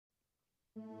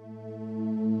Welcome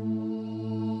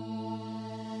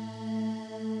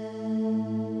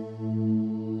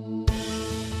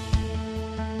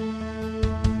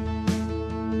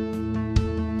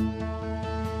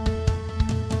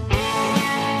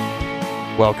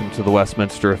to the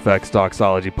Westminster Effects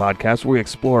Doxology Podcast, where we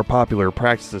explore popular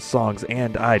practices, songs,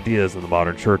 and ideas in the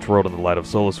modern church world in the light of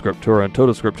Sola Scriptura and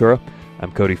Tota Scriptura.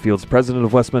 I'm Cody Fields, president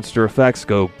of Westminster Effects.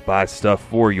 Go buy stuff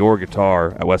for your guitar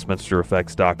at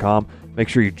westminstereffects.com. Make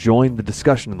sure you join the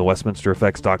discussion in the Westminster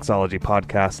Effects Doxology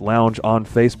Podcast Lounge on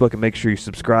Facebook, and make sure you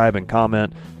subscribe and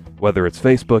comment, whether it's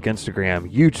Facebook, Instagram,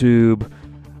 YouTube,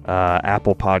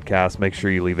 Apple Podcasts. Make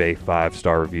sure you leave a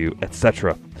 5-star review,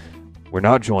 etc. We're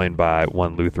not joined by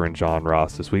one Lutheran John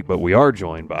Ross this week, but we are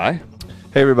joined by...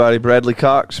 Hey everybody, Bradley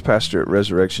Cox, pastor at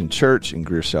Resurrection Church in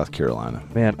Greer, South Carolina.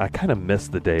 Man, I kind of miss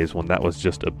the days when that was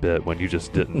just a bit, when you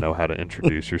just didn't know how to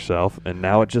introduce yourself, and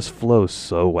now it just flows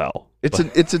so well. It's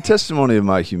a testimony of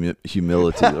my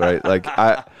humility, right? Like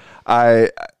I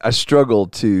struggle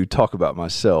to talk about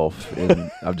myself,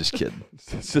 and I'm just kidding.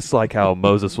 It's just like how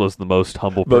Moses was the most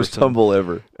humble person. Most humble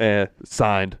ever.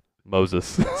 Signed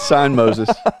Moses. Signed Moses.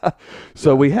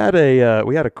 So we had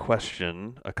a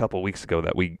question a couple weeks ago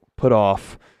that we put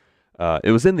off.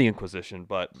 It was in the Inquisition,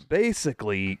 but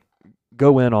basically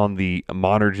go in on the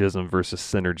monergism versus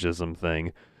synergism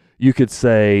thing. You could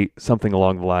say something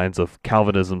along the lines of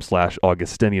Calvinism /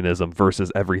 Augustinianism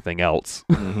versus everything else.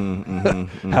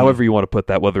 However you want to put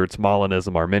that, whether it's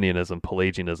Molinism, Arminianism,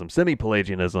 Pelagianism,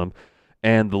 semi-Pelagianism,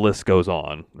 and the list goes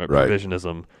on. Right.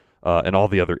 Revisionism, and all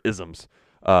the other isms.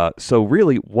 So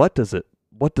really, what does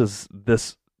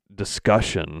this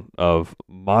discussion of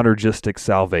monergistic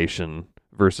salvation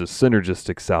versus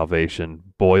synergistic salvation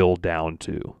boil down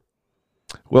to?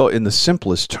 Well, in the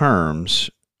simplest terms,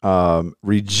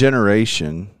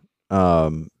 regeneration,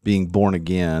 being born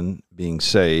again, being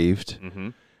saved,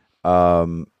 from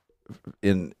a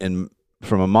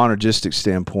monergistic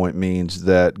standpoint means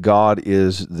that God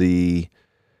is the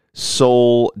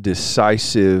sole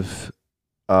decisive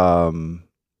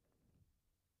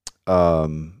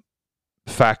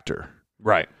factor,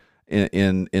 right,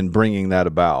 in bringing that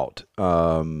about.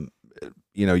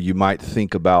 You might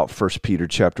think about 1 Peter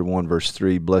chapter 1 verse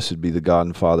 3, blessed be the God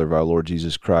and Father of our Lord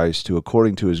Jesus Christ, who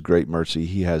according to his great mercy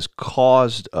he has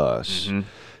caused us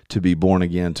to be born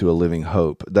again to a living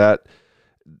hope. That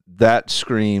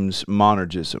screams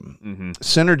monergism.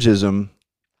 Synergism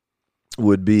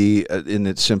would be, in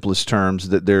its simplest terms,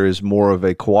 that there is more of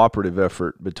a cooperative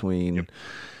effort between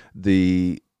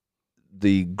the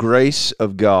grace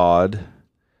of God,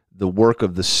 the work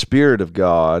of the Spirit of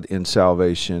God in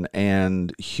salvation,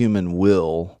 and human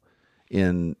will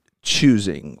in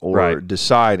choosing or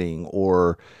deciding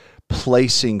or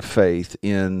placing faith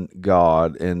in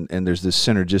God, and there's this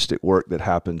synergistic work that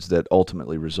happens that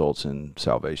ultimately results in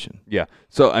salvation. Yeah.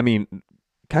 So, I mean,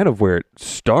 kind of where it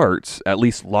starts, at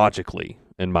least logically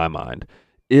in my mind,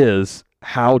 is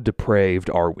how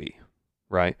depraved are we,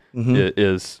 right?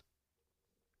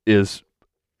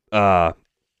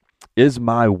 Is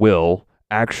my will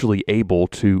actually able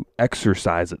to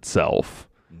exercise itself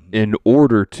in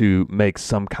order to make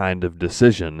some kind of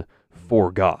decision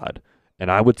for God? And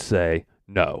I would say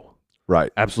no.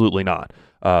 Right. Absolutely not.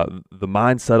 The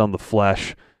mindset on the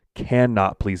flesh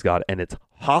cannot please God, and it's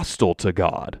hostile to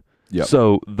God. Yep.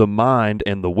 So the mind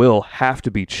and the will have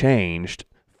to be changed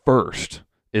first.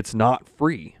 It's not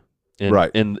free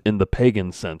in the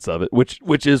pagan sense of it,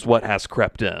 which is what has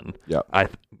crept in. Yep.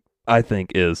 I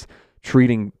think is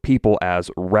treating people as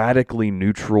radically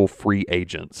neutral free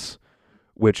agents,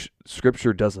 which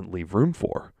Scripture doesn't leave room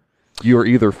for. You are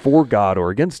either for God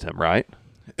or against him, right?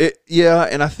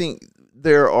 And I think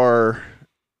there are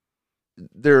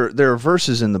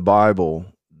verses in the Bible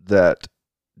that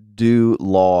do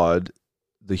laud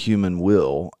the human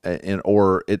will,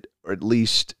 or at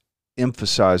least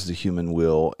emphasize the human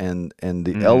will and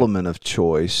the element of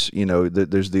choice.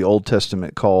 There's the Old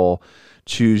Testament call,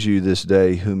 choose you this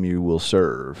day whom you will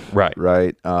serve.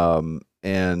 Right.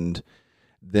 And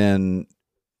then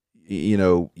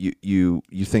you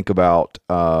think about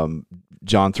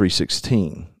John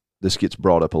 3:16. This gets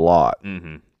brought up a lot.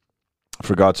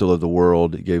 For God so loved the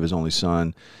world, he gave his only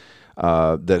Son,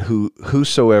 that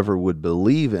whosoever would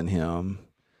believe in him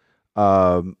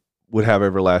would have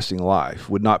everlasting life,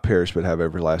 would not perish but have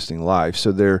everlasting life.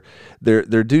 So there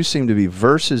do seem to be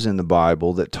verses in the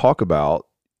Bible that talk about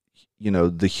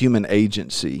the human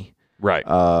agency, right,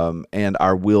 and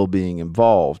our will being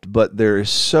involved. But there is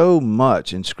so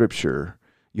much in Scripture.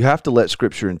 You have to let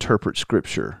Scripture interpret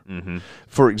Scripture.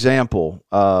 For example,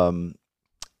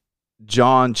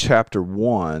 John chapter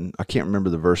 1, I can't remember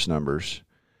the verse numbers,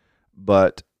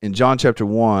 but in John chapter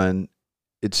 1,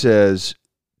 it says,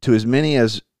 to as many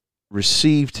as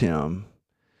received him,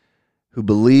 who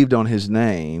believed on his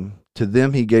name, to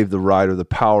them he gave the right or the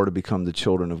power to become the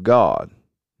children of God.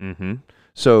 Mm-hmm.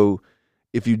 So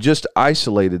if you just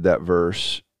isolated that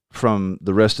verse from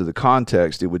the rest of the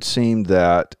context, it would seem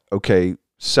that, okay,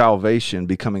 salvation,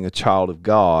 becoming a child of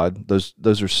God,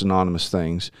 those are synonymous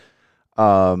things,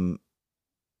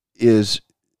 is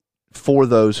for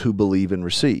those who believe and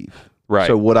receive. Right.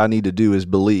 So what I need to do is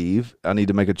believe. I need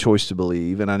to make a choice to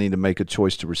believe, and I need to make a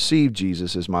choice to receive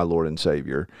Jesus as my Lord and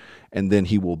Savior, and then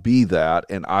he will be that,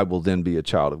 and I will then be a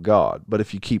child of God. But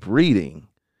if you keep reading,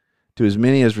 to as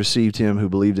many as received him who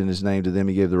believed in his name, to them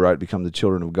he gave the right to become the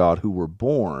children of God, who were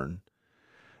born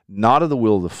not of the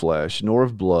will of the flesh, nor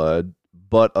of blood,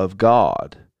 but of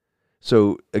God.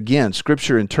 So again,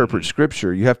 Scripture interprets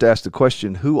Scripture. You have to ask the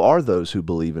question, who are those who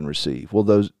believe and receive?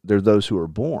 Well, they're those who are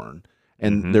born.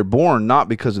 And they're born not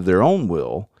because of their own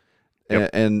will,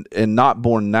 and not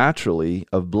born naturally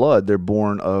of blood. They're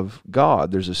born of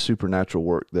God. There's a supernatural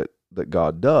work that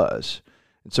God does.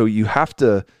 And so you have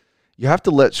to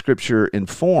let Scripture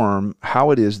inform how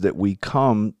it is that we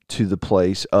come to the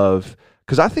place of,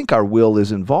 because I think our will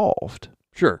is involved.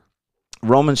 Sure.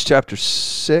 Romans chapter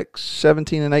 6,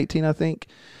 17 and 18, I think.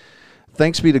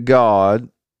 Thanks be to God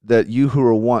that you who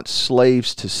were once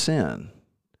slaves to sin.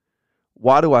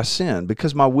 Why do I sin?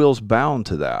 Because my will's bound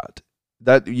to that.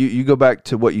 That you go back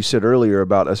to what you said earlier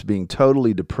about us being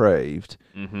totally depraved.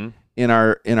 Mm-hmm. In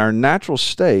our natural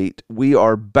state, we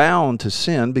are bound to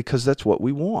sin because that's what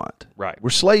we want. Right.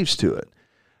 We're slaves to it.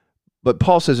 But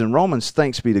Paul says in Romans,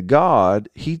 thanks be to God,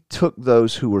 he took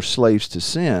those who were slaves to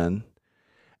sin,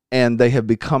 and they have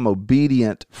become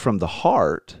obedient from the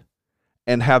heart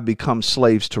and have become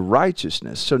slaves to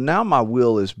righteousness. So now my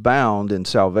will is bound in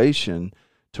salvation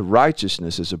to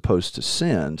righteousness as opposed to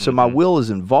sin. So my will is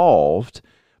involved,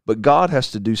 but God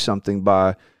has to do something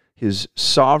by his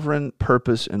sovereign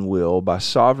purpose and will, by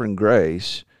sovereign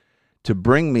grace, to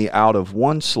bring me out of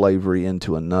one slavery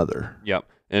into another. Yep.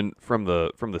 And from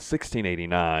the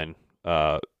 1689,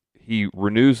 he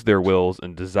renews their wills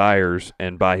and desires,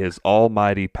 and by his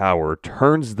almighty power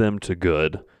turns them to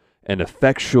good and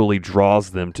effectually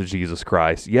draws them to Jesus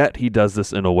Christ. Yet he does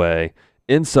this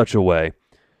in such a way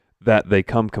that they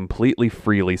come completely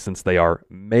freely, since they are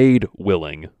made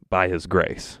willing by his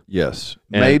grace. Yes,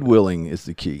 made willing is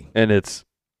the key. And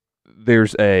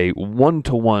there's a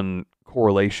one-to-one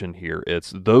correlation here.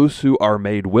 It's those who are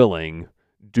made willing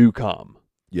do come.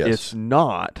 Yes. It's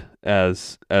not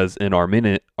as in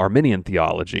Arminian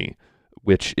theology,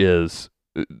 which is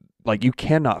like you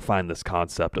cannot find this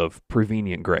concept of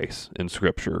prevenient grace in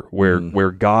Scripture,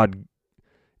 where God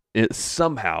is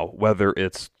somehow, whether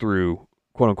it's through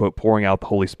quote unquote pouring out the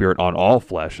Holy Spirit on all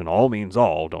flesh, and all means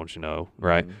all, don't you know,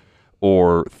 right?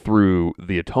 Or through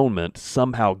the atonement,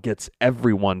 somehow gets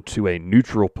everyone to a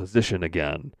neutral position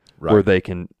again, right, where they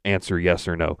can answer yes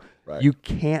or no. Right. You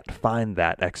can't find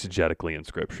that exegetically in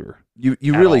Scripture. You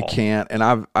really can't. And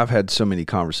I've had so many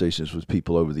conversations with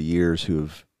people over the years who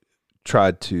have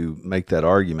tried to make that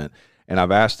argument, and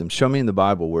I've asked them, show me in the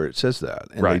Bible where it says that,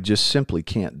 and they just simply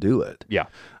can't do it. Yeah.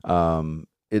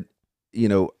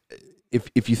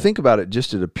 If you think about it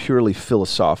just at a purely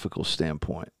philosophical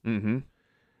standpoint,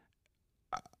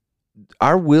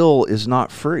 our will is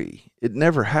not free. It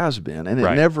never has been, and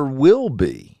it never will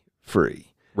be free.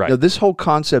 Right. Now, this whole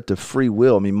concept of free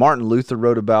will, I mean, Martin Luther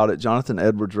wrote about it, Jonathan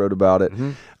Edwards wrote about it.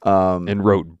 And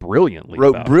wrote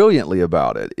brilliantly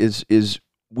about it, is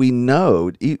we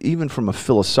know, even from a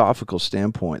philosophical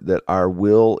standpoint, that our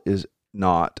will is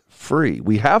not free.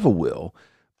 We have a will,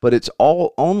 but it's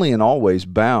only and always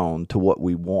bound to what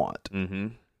we want.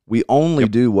 We only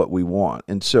do what we want.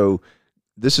 And so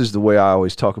this is the way I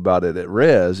always talk about it at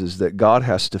Res, is that God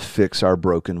has to fix our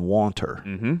broken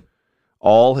wanter.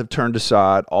 All have turned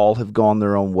aside, all have gone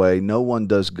their own way, no one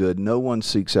does good, no one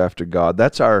seeks after God.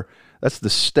 That's the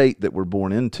state that we're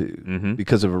born into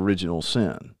because of original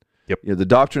sin. Yep. The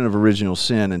doctrine of original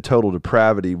sin and total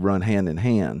depravity run hand in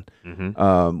hand.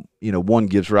 One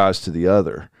gives rise to the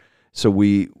other. So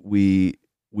we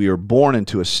are born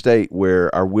into a state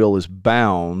where our will is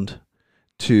bound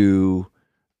to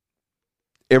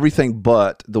everything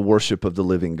but the worship of the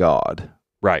living God.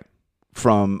 Right.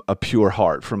 From a pure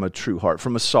heart, from a true heart,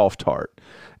 from a soft heart.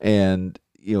 And,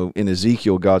 in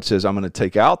Ezekiel, God says, I'm going to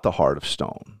take out the heart of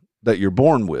stone that you're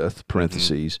born with,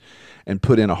 parentheses, and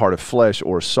put in a heart of flesh,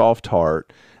 or a soft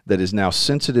heart that is now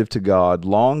sensitive to God,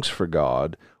 longs for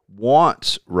God,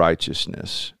 wants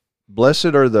righteousness.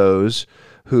 Blessed are those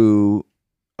who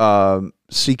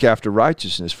seek after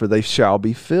righteousness, for they shall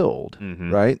be filled,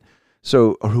 right?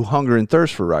 So, who hunger and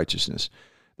thirst for righteousness,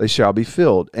 they shall be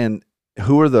filled. And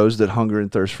who are those that hunger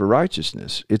and thirst for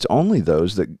righteousness? It's only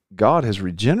those that God has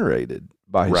regenerated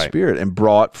by his Spirit and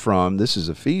brought from, this is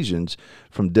Ephesians,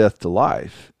 from death to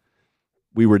life.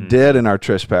 We were dead in our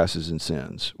trespasses and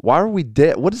sins. Why are we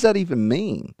dead? What does that even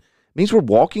mean? It means we're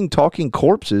walking, talking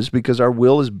corpses because our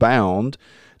will is bound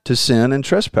to sin and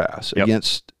trespass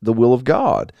against the will of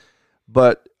God.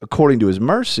 But according to his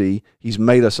mercy, he's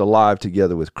made us alive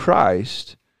together with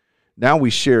Christ. Now we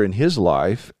share in his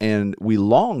life, and we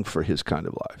long for his kind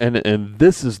of life. And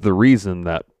this is the reason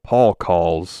that Paul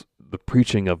calls the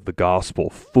preaching of the gospel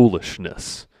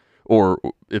foolishness, or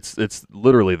it's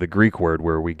literally the Greek word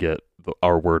where we get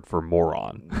our word for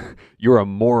moron. You're a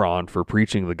moron for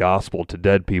preaching the gospel to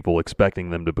dead people, expecting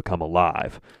them to become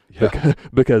alive. Yeah.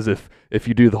 Because if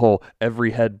you do the whole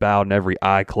every head bowed and every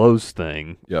eye closed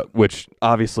thing, which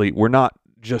obviously we're not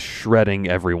just shredding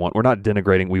everyone, we're not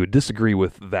denigrating, we would disagree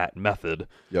with that method.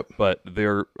 But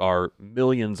there are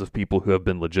millions of people who have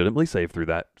been legitimately saved through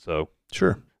that. So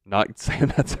not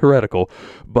saying that's heretical,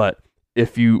 but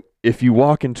if you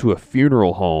walk into a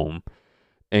funeral home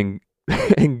and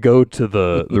go to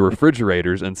the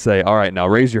refrigerators and say, all right, now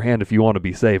raise your hand if you want to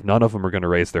be saved, none of them are going to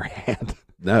raise their hand.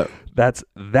 No.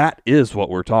 That is what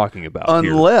we're talking about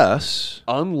unless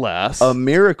a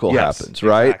miracle happens,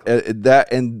 right?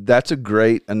 And that's a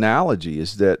great analogy,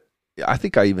 is that, I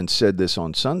think I even said this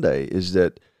on Sunday, is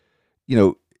that,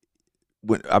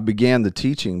 when I began the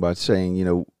teaching by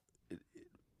saying,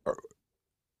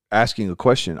 asking a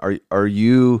question, are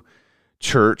you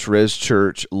church, Res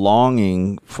Church,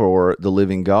 longing for the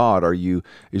living God?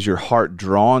 Is your heart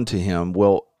drawn to him?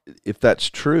 Well, if that's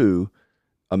true,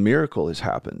 a miracle has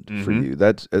happened for you.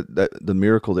 That's the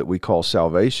miracle that we call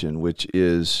salvation, which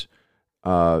is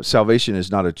salvation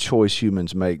is not a choice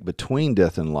humans make between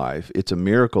death and life. It's a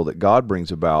miracle that God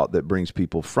brings about that brings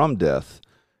people from death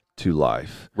to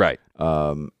life. Right.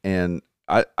 And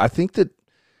I think that,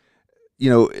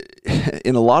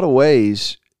 in a lot of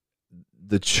ways,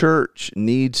 the church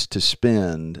needs to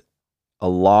spend a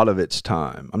lot of its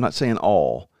time, I'm not saying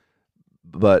all,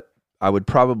 but I would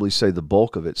probably say the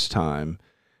bulk of its time,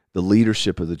 the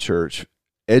leadership of the church,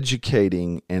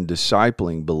 educating and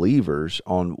discipling believers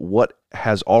on what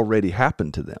has already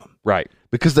happened to them. Right.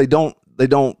 Because they don't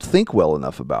think well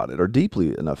enough about it or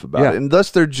deeply enough about it, and thus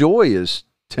their joy is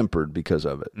tempered because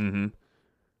of it.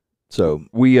 So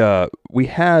we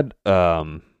had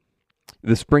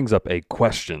this brings up a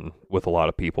question with a lot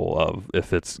of people of,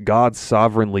 if it's God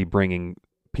sovereignly bringing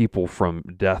people from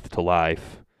death to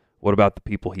life, what about the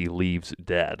people he leaves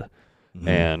dead?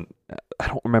 And I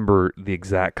don't remember the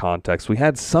exact context. We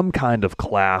had some kind of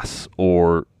class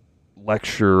or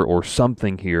lecture or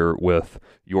something here with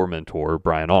your mentor,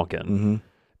 Brian Alkin.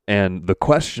 And the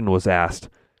question was asked,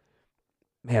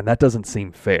 man, that doesn't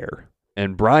seem fair.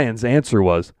 And Brian's answer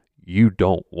was, you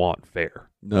don't want fair.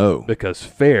 No. Because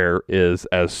fair is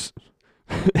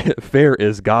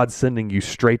God sending you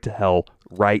straight to hell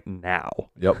right now.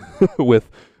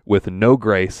 With no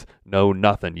grace, no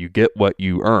nothing. You get what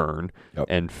you earn.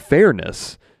 And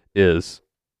fairness is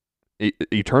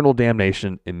eternal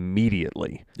damnation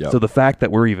immediately. So the fact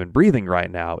that we're even breathing right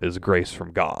now is grace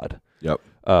from God.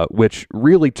 Which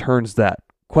really turns that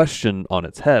question on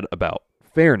its head about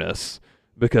fairness,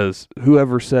 because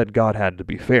whoever said God had to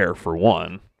be fair, for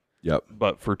one?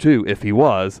 But for two, if he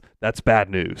was, that's bad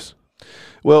news.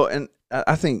 Well, and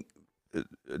I think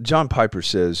John Piper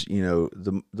says,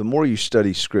 the more you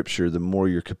study Scripture, the more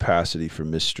your capacity for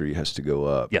mystery has to go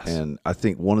up. And I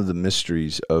think one of the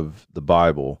mysteries of the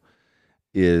Bible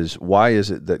is, why is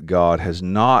it that God has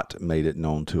not made it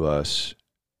known to us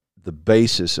the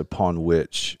basis upon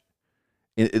which,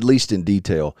 at least in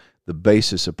detail, the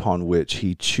basis upon which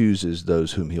he chooses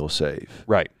those whom he'll save?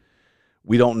 Right.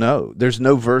 We don't know. There's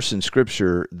no verse in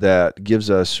Scripture that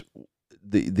gives us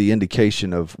the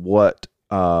indication of what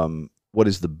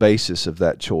is the basis of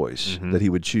that choice, that he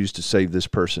would choose to save this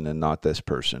person and not this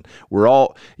person. We're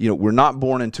all, we're not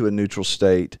born into a neutral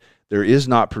state. There is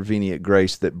not prevenient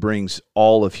grace that brings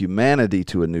all of humanity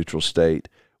to a neutral state.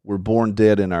 We're born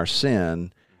dead in our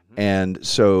sin, and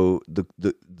so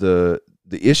the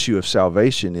issue of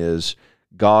salvation is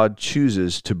God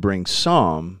chooses to bring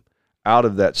some out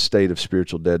of that state of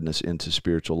spiritual deadness into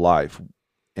spiritual life.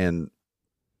 And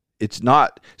it's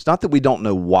not that we don't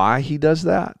know why he does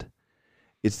that.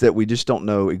 It's that we just don't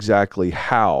know exactly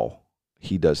how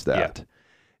he does that.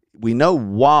 We know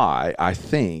why, I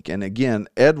think, and again,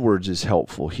 Edwards is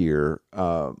helpful here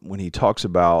when he talks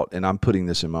about, and I'm putting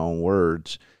this in my own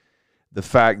words, the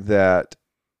fact that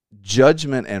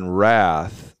judgment and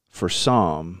wrath for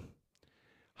some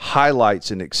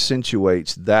highlights and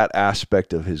accentuates that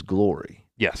aspect of his glory.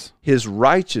 Yes. His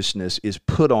righteousness is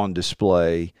put on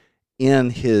display in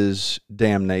his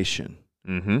damnation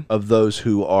of those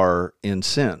who are in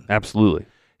sin. Absolutely.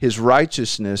 His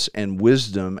righteousness and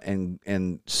wisdom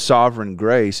and sovereign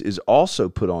grace is also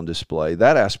put on display,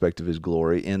 that aspect of his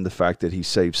glory, in the fact that he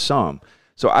saves some.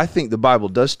 So I think the Bible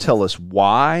does tell us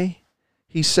why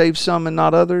he saves some and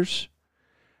not others.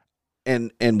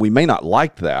 And we may not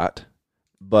like that,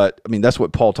 but I mean, that's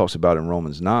what Paul talks about in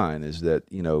Romans 9, is that,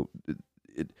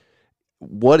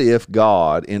 what if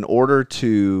God, in order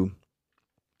to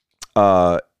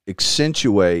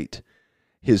accentuate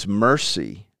his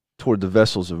mercy toward the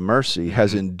vessels of mercy,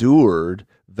 has endured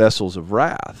vessels of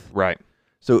wrath? Right.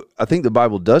 So I think the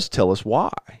Bible does tell us why.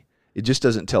 It just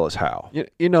doesn't tell us how.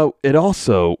 It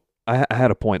also, I had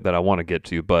a point that I want to get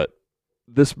to, but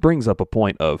this brings up a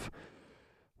point of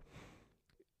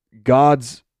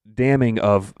God's damning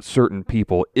of certain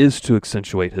people is to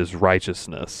accentuate his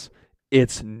righteousness.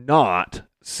 It's not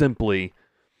simply,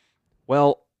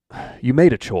 well, you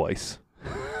made a choice,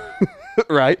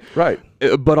 right? Right.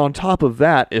 But on top of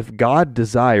that, if God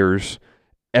desires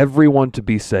everyone to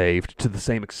be saved to the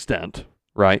same extent,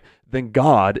 right, then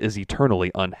God is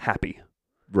eternally unhappy.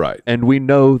 Right. And we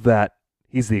know that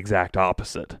he's the exact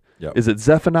opposite. Yep. Is it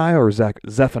Zephaniah or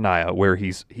Zephaniah where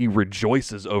he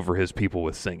rejoices over his people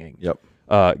with singing? Yep.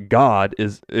 God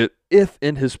is, if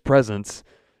in his presence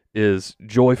is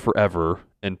joy forever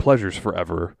and pleasures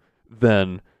forever,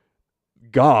 then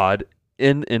God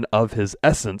in and of his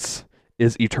essence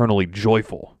is eternally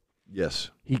joyful. Yes.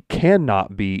 He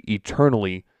cannot be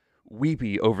eternally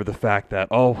weepy over the fact that,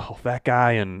 oh, well, that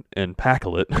guy in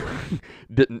Pacolet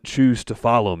didn't choose to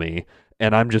follow me,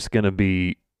 and I'm just going to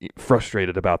be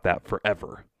frustrated about that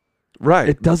forever. Right.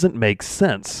 It doesn't make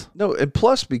sense. No, and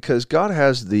plus because God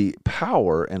has the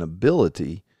power and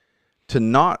ability to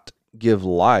not give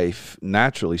life,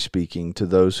 naturally speaking, to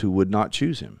those who would not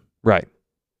choose him. Right.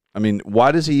 I mean,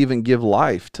 why does he even give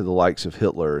life to the likes of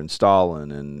Hitler and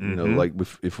Stalin and, like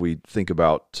if we think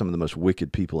about some of the most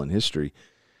wicked people in history,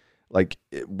 like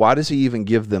why does he even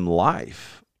give them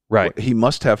life? Right. He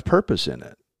must have purpose in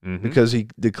it because he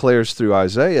declares through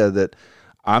Isaiah that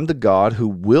I'm the God who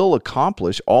will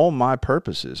accomplish all my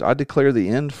purposes. I declare the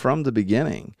end from the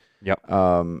beginning. Yep.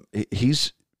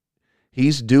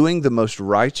 He's doing the most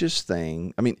righteous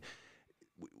thing. I mean,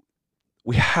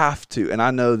 we have to, and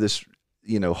I know this,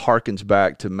 harkens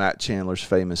back to Matt Chandler's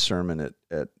famous sermon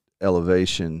at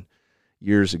Elevation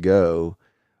years ago,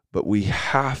 but we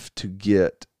have to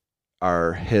get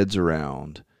our heads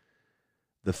around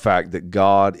the fact that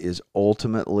God is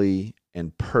ultimately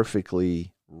and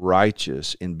perfectly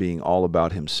righteous in being all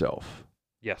about himself.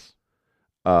 Yes.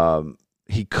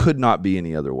 He could not be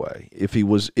any other way. If he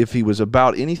was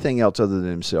about anything else other than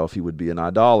himself, he would be an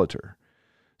idolater.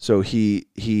 So he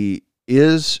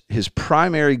is his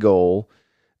primary goal.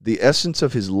 The essence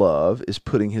of his love is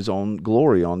putting his own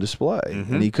glory on display.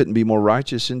 And he couldn't be more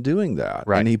righteous in doing that.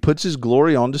 Right. And he puts his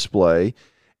glory on display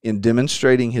in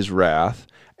demonstrating his wrath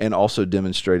and also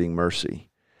demonstrating mercy.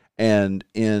 And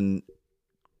in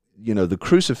the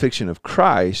crucifixion of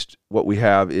Christ, what we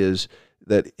have is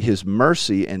that his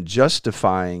mercy and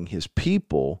justifying his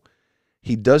people,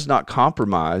 he does not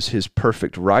compromise his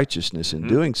perfect righteousness in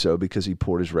doing so, because he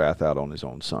poured his wrath out on his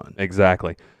own son.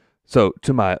 Exactly. So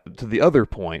to the other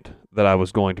point that I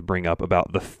was going to bring up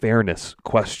about the fairness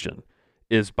question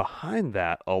is behind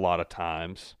that a lot of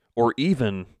times, or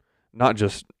even not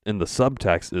just in the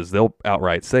subtext, is they'll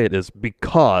outright say it is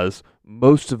because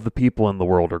most of the people in the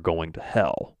world are going to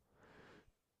hell,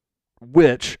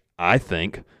 which I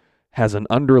think has an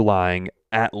underlying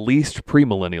at least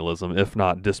premillennialism, if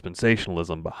not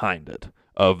dispensationalism, behind it,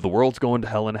 of the world's going to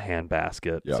hell in a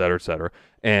handbasket, et cetera, et cetera.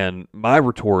 And my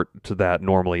retort to that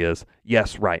normally is,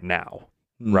 yes, right now,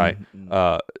 right?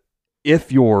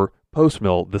 If you're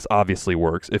post-mill, this obviously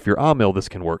works. If you're a-mill, this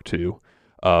can work too.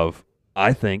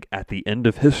 I think at the end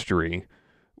of history,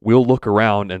 we'll look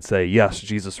around and say, yes,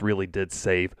 Jesus really did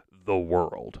save the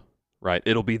world, right?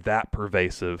 It'll be that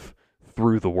pervasive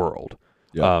through the world.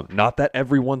 Yep. Not that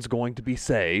everyone's going to be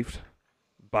saved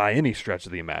by any stretch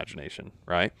of the imagination,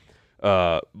 right?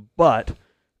 But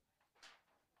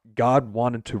God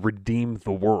wanted to redeem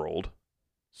the world.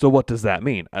 So what does that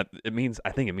mean? I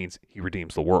think it means he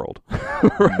redeems the world.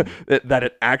 That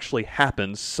it actually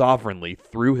happens sovereignly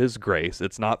through his grace.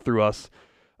 It's not through us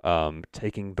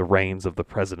taking the reins of the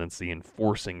presidency and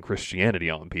forcing Christianity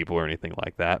on people or anything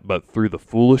like that, but through the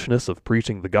foolishness of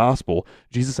preaching the gospel,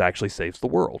 Jesus actually saves the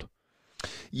world.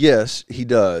 Yes, he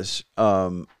does.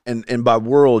 And by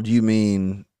world, you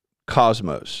mean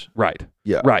cosmos. Right.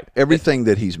 Yeah. Right. Everything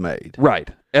that he's made. Right.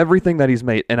 Everything that he's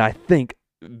made. And I think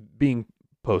being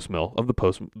post-mill,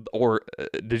 or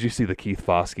did you see the Keith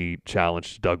Foskey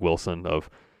challenge to Doug Wilson of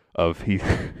he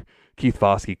Keith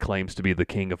Foskey claims to be the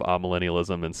king of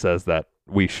amillennialism and says that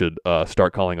we should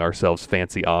start calling ourselves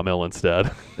Fancy Amil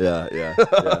instead. Yeah.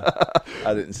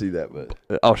 I didn't see that,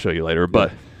 but I'll show you later.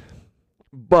 But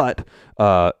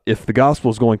if the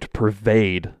gospel is going to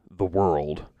pervade the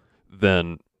world,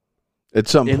 then at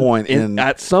some point,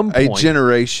 a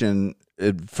generation,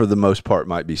 for the most part,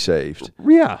 might be saved.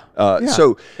 Yeah.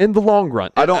 So in the long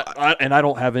run, I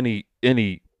don't have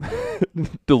any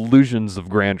delusions of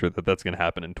grandeur that's going to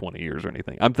happen in 20 years or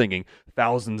anything. I'm thinking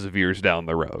thousands of years down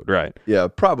the road, right? Yeah,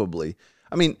 probably.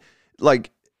 I mean,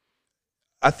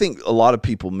 I think a lot of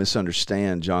people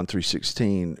misunderstand John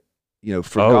 3:16.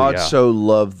 For God so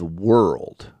loved the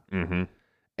world, mm-hmm.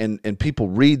 and people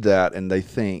read that and they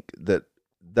think that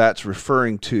that's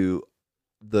referring to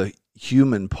the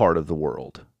human part of the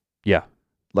world. Yeah.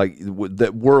 Like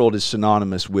that world is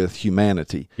synonymous with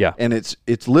humanity. Yeah. And it's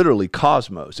literally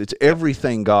cosmos. It's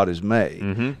everything God has made.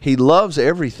 Mm-hmm. He loves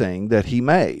everything that he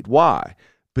made. Why?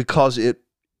 Because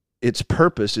its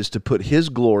purpose is to put his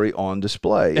glory on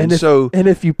display. And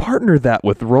if you partner that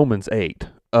with Romans 8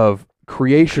 of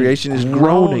creation is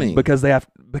groaning because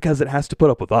it has to put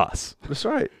up with us. That's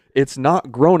right. It's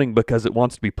not groaning because it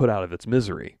wants to be put out of its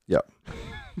misery. Yep.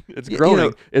 It's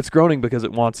groaning. It's groaning because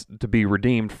it wants to be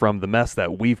redeemed from the mess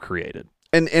that we've created.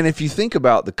 And if you think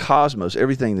about the cosmos,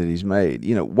 everything that he's made,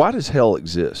 why does hell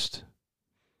exist?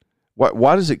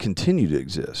 Why does it continue to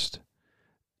exist?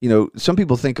 Some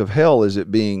people think of hell as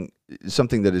it being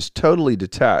something that is totally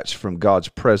detached from God's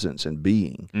presence and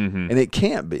being, mm-hmm. and it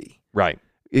can't be. Right.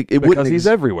 Because he's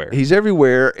everywhere. He's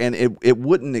everywhere, and it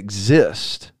wouldn't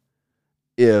exist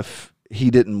if he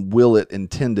didn't will it,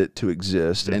 intend it to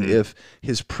exist, mm-hmm. and if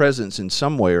his presence in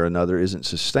some way or another isn't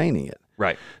sustaining it.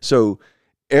 Right. So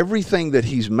everything that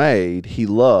he's made, he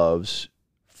loves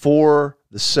for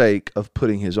the sake of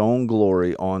putting his own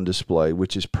glory on display,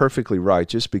 which is perfectly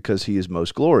righteous because he is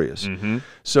most glorious. Mm-hmm.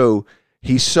 So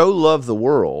he so loved the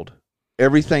world,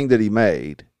 everything that he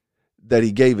made, that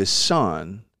he gave his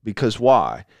son. Because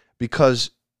why? Because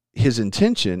his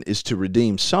intention is to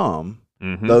redeem some,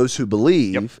 mm-hmm. those who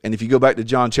believe. Yep. And if you go back to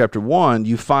John chapter 1,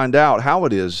 you find out how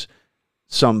it is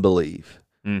some believe.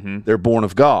 Mm-hmm. They're born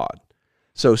of God.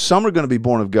 So some are going to be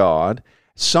born of God,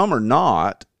 some are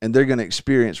not, and they're going to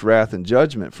experience wrath and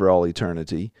judgment for all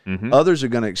eternity. Mm-hmm. Others are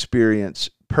going to experience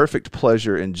perfect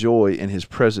pleasure and joy in his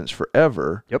presence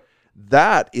forever. Yep.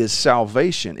 That is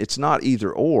salvation. It's not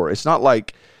either or. It's not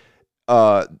like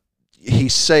he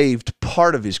saved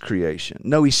part of his creation.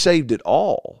 No, he saved it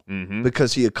all, mm-hmm.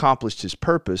 because he accomplished his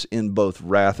purpose in both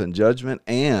wrath and judgment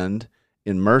and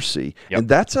in mercy. Yep. And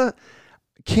that's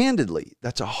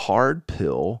a hard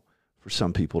pill for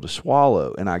some people to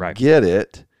swallow. And I get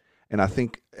it. And I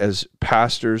think as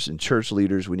pastors and church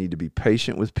leaders, we need to be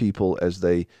patient with people as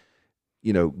they,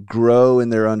 grow in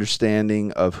their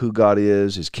understanding of who God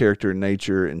is, his character and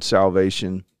nature and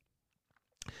salvation.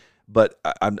 But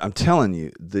I'm telling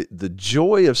you, the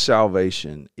joy of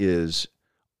salvation is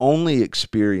only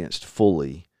experienced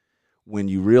fully when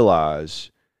you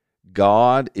realize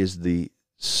God is the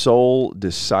sole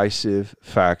decisive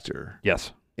factor.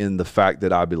 Yes. In the fact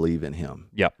that I believe in him.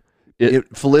 Yep.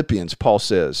 Philippians, Paul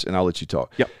says, and I'll let you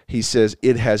talk. Yep. He says,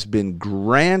 it has been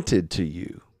granted to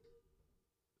you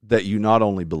that you not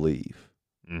only believe,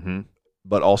 mm-hmm.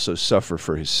 but also suffer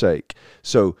for his sake.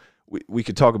 So we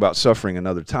could talk about suffering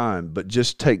another time, but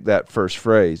just take that first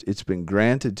phrase. It's been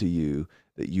granted to you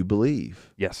that you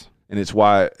believe. Yes. And it's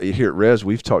why here at Res,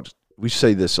 we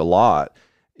say this a lot,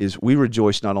 is we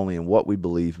rejoice not only in what we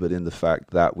believe, but in the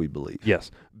fact that we believe.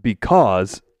 Yes,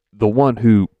 because the one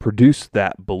who produced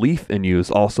that belief in you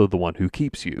is also the one who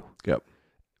keeps you. Yep.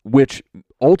 Which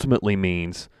ultimately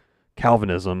means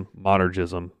Calvinism,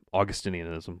 Monergism,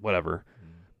 Augustinianism, whatever,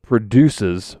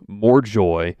 produces more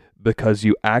joy because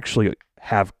you actually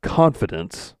have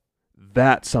confidence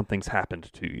that something's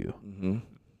happened to you, mm-hmm.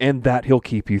 and that he'll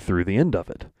keep you through the end of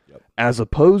it. Yep. As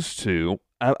opposed to,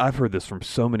 I've heard this from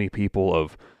so many people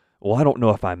of, well, I don't know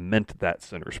if I meant that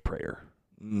sinner's prayer.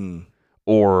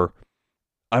 Or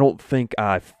I don't think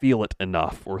I feel it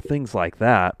enough, or things like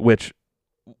that, which,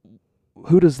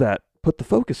 who does that put the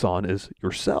focus on is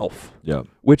yourself. Yeah.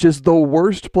 Which is the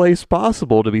worst place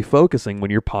possible to be focusing when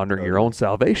you're pondering your own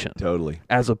salvation. Totally.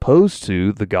 As opposed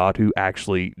to the God who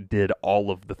actually did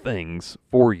all of the things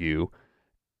for you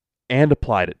and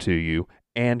applied it to you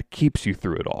and keeps you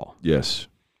through it all. Yes.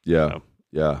 Yeah.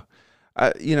 Yeah.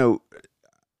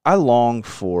 I long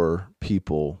for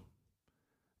people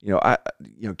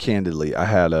Candidly, I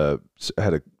had a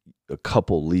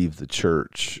couple leave the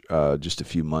church just a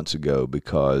few months ago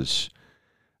because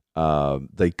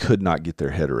they could not get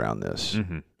their head around this.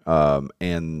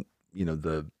 And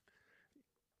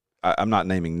I'm not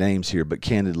naming names here, but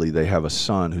candidly, they have a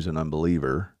son who's an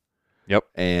unbeliever. Yep.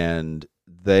 And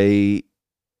these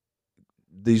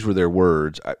were their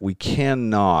words. We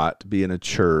cannot be in a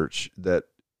church that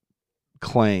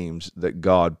claims that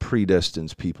God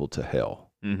predestines people to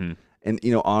hell. And,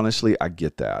 honestly, I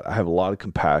get that. I have a lot of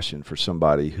compassion for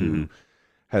somebody who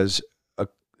has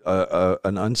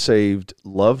an unsaved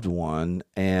loved one,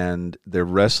 and they're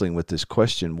wrestling with this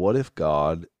question: what if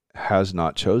God has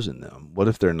not chosen them? What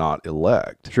if they're not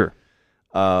elect? Sure.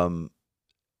 And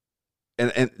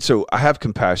so I have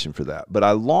compassion for that, but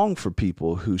I long for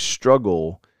people who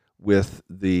struggle with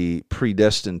the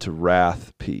predestined to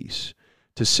wrath piece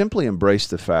to simply embrace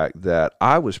the fact that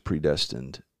I was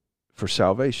predestined for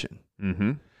salvation.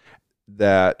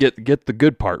 That get the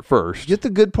good part first. Get the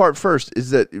good part first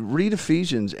is that read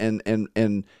Ephesians and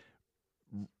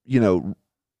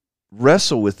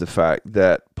wrestle with the fact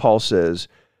that Paul says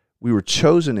we were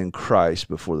chosen in Christ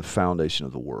before the foundation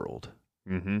of the world.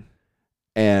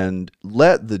 And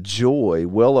let the joy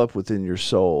well up within your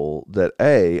soul that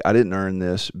A, I didn't earn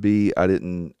this, B, I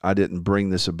didn't bring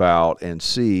this about, and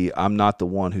C, I'm not the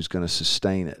one who's going to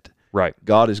sustain it. Right.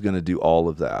 God is going to do all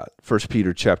of that. 1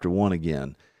 Peter chapter 1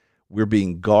 again. We're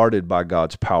being guarded by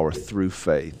God's power through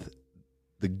faith.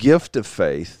 The gift of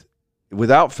faith.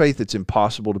 Without faith, it's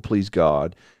impossible to please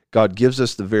God. God gives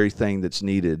us the very thing that's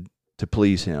needed to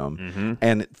please Him.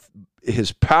 And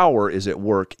His power is at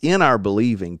work in our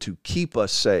believing to keep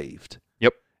us saved.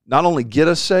 Yep. Not only get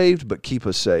us saved, but keep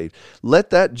us saved. Let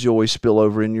that joy spill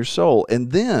over in your soul.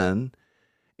 And then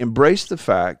embrace the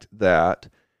fact that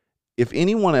if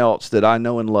anyone else that I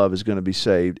know and love is going to be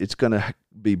saved, it's going to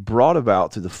be brought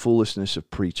about through the foolishness of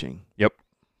preaching. Yep.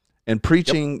 And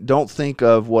preaching, don't think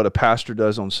of what a pastor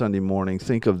does on Sunday morning.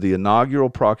 Think of the inaugural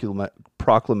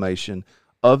proclamation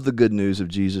of the good news of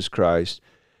Jesus Christ.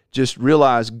 Just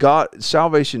realize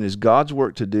salvation is God's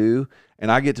work to do,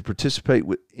 and I get to participate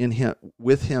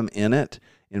with him in it,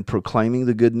 in proclaiming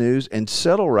the good news, and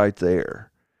settle right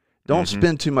there. Don't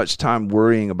spend too much time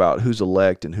worrying about who's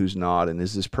elect and who's not, and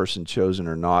is this person chosen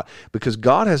or not, because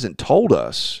God hasn't told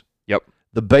us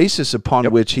the basis upon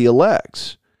which He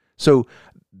elects. So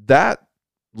that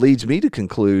leads me to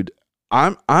conclude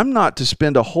I'm not to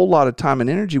spend a whole lot of time and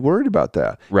energy worried about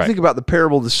that. Right. Think about the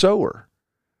parable of the sower.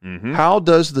 How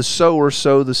does the sower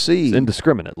sow the seed?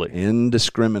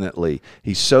 Indiscriminately.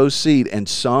 He sows seed, and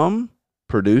some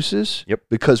produces.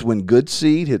 Because when good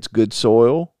seed hits good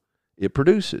soil, it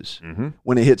produces.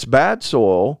 When it hits bad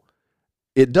soil,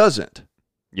 it doesn't.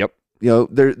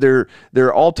 There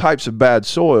are all types of bad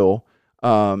soil,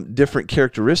 different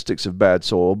characteristics of bad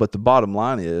soil, but the bottom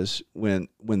line is when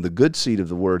the good seed of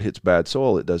the word hits bad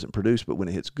soil, it doesn't produce, but when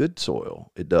it hits good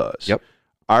soil, it does.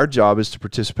 Our job is to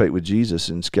participate with Jesus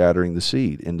in scattering the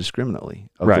seed indiscriminately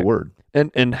of the word.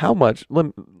 And how much,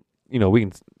 we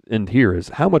can end here, is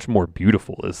how much more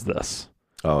beautiful is this?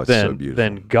 Oh, it's so beautiful.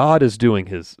 Then God is doing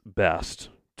His best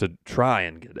to try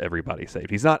and get everybody saved.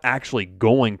 He's not actually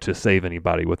going to save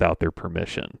anybody without their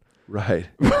permission. Right.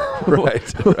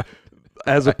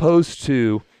 As opposed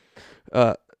to,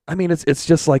 it's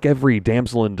just like every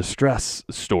damsel in distress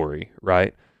story,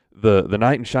 right? The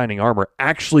knight in shining armor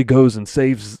actually goes and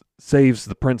saves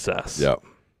the princess.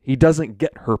 He doesn't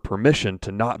get her permission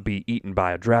to not be eaten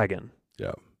by a dragon.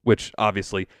 Which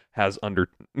obviously has the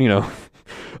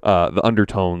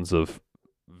undertones of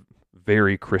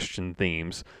very Christian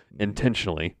themes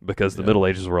intentionally, because the Middle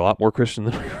Ages were a lot more Christian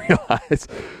than we realize.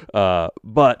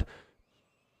 But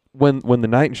when the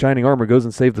knight in shining armor goes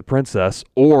and saves the princess,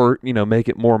 or make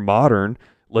it more modern,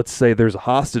 let's say there's a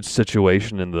hostage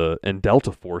situation and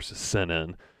Delta Force is sent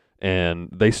in, and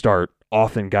they start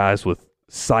offing guys with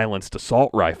silenced assault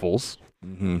rifles.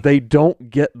 They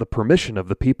don't get the permission of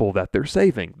the people that they're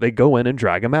saving. They go in and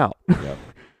drag them out.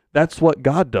 That's what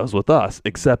God does with us,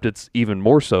 except it's even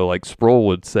more so. Like Sproul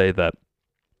would say that,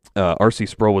 R.C.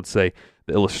 Sproul would say,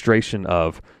 the illustration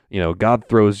of, God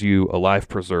throws you a life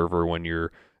preserver when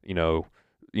you're,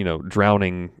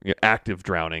 drowning, active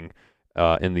drowning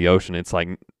in the ocean. It's like,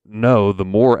 no, the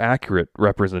more accurate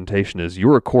representation is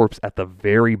you're a corpse at the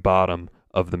very bottom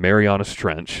of the Marianas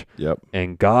Trench,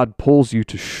 and God pulls you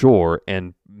to shore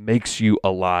and makes you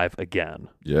alive again.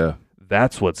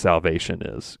 That's what salvation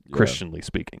is, Christianly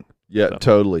speaking.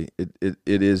 Totally. It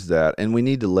is that, and we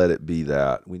need to let it be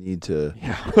that. We need to,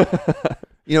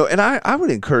 and I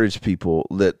would encourage people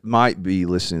that might be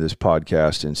listening to this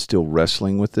podcast and still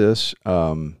wrestling with this.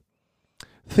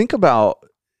 think about,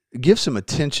 give some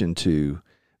attention to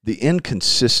the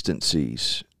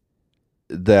inconsistencies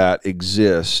that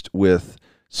exist with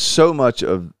so much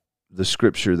of the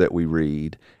scripture that we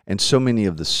read and so many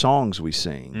of the songs we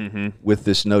sing with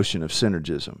this notion of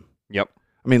synergism. Yep.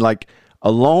 I mean, like,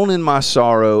 alone in my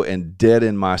sorrow and dead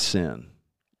in my sin,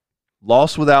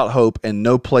 lost without hope and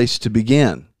no place to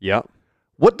begin. Yep.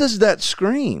 What does that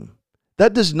scream?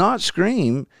 That does not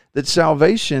scream that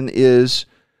salvation is,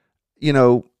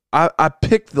 I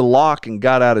picked the lock and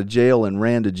got out of jail and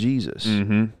ran to Jesus.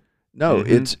 No,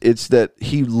 it's that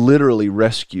he literally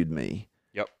rescued me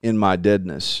in my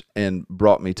deadness and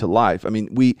brought me to life. I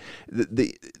mean,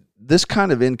 this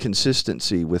kind of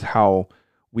inconsistency with how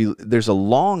there's a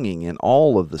longing in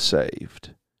all of the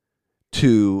saved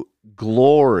to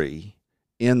glory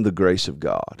in the grace of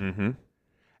God.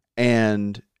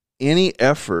 And any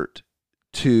effort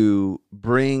to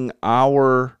bring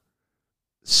our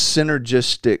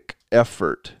synergistic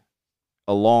effort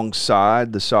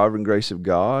alongside the sovereign grace of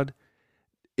God,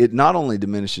 it not only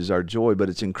diminishes our joy, but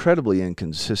it's incredibly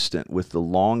inconsistent with the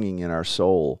longing in our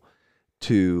soul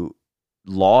to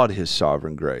laud his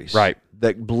sovereign grace. Right.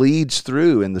 That bleeds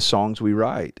through in the songs we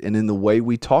write and in the way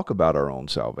we talk about our own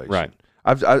salvation. Right.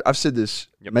 I've said this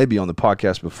maybe on the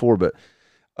podcast before, but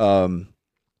Brian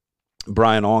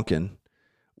Onken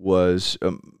was,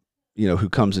 who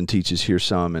comes and teaches here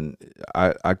some, and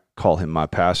I call him my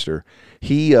pastor.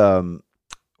 He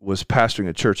was pastoring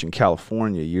a church in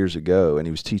California years ago, and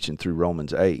he was teaching through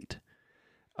Romans 8,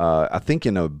 I think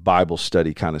in a Bible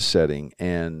study kind of setting,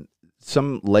 and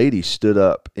some lady stood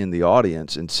up in the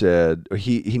audience and said,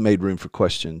 he made room for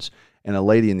questions, and a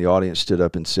lady in the audience stood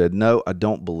up and said, "No, I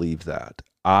don't believe that.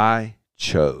 I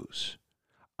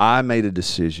made a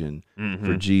decision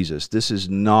for Jesus. This is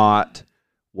not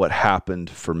what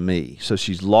happened for me." So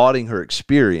she's lauding her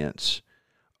experience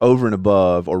over and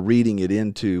above, or reading it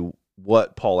into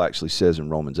what Paul actually says in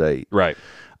Romans 8. Right.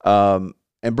 And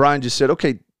Brian just said,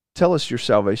 "Okay, tell us your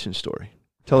salvation story.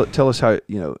 Tell us how,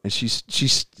 and she's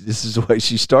this is the way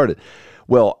she started.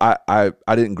 Well, I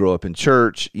didn't grow up in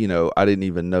church. I didn't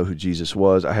even know who Jesus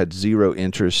was. I had zero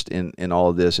interest in all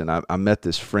of this. And I met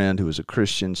this friend who was a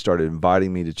Christian, started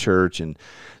inviting me to church. And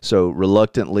so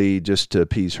reluctantly, just to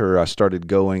appease her, I started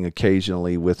going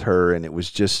occasionally with her. And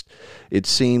it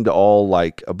seemed all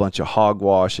like a bunch of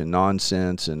hogwash and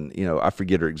nonsense. And, I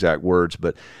forget her exact words,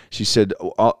 but she said,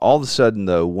 all of a sudden,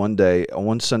 though,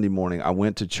 one Sunday morning, I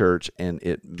went to church and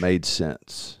it made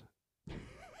sense.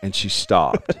 And she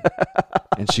stopped,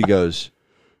 and she goes,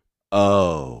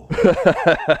 "Oh,"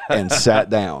 and sat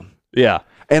down. Yeah.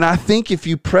 And I think if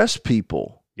you press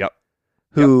people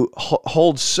who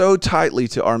hold so tightly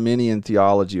to Arminian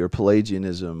theology or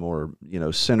Pelagianism or,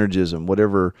 synergism,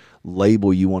 whatever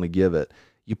label you want to give it,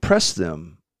 you press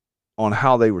them on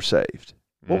how they were saved.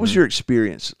 What was your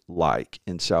experience like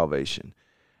in salvation?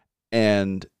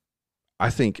 And I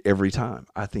think every time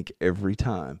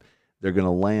they're going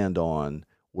to land on,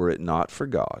 were it not for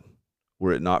God,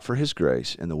 were it not for his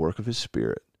grace and the work of his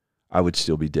Spirit, I would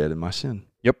still be dead in my sin.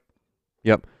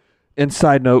 Yep. And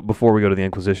side note, before we go to the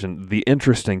Inquisition, the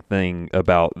interesting thing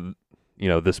about,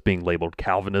 this being labeled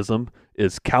Calvinism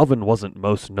is Calvin wasn't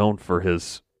most known for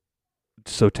his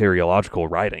soteriological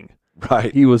writing.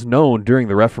 Right. He was known during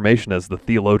the Reformation as the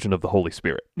theologian of the Holy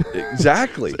Spirit.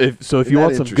 Exactly. So if you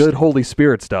want some good Holy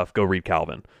Spirit stuff, go read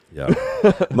Calvin. Yeah.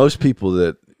 Most people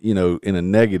that, in a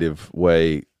negative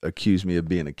way, accuse me of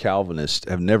being a Calvinist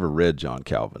have never read John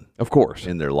Calvin. Of course.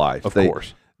 In their life. Of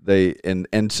course. And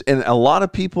a lot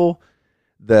of people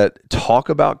that talk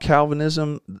about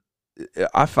Calvinism,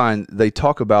 I find they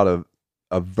talk about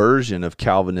a version of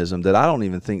Calvinism that I don't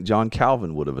even think John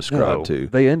Calvin would have ascribed to.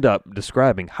 They end up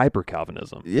describing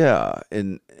hyper-Calvinism. Yeah.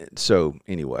 And so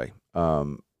anyway,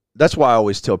 that's why I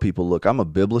always tell people, look, I'm a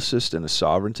biblicist and a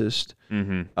sovereigntist.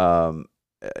 I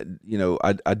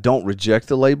don't reject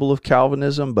the label of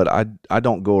Calvinism, but I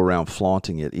don't go around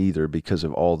flaunting it either because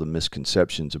of all the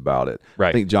misconceptions about it. Right.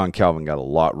 I think John Calvin got a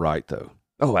lot right, though.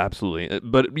 Oh, absolutely.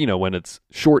 But, when it's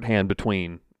shorthand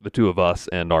between the two of us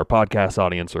and our podcast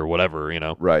audience or whatever,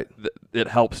 right. It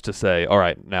helps to say, all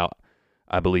right, now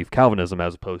I believe Calvinism,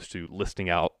 as opposed to listing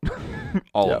out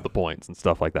all of the points and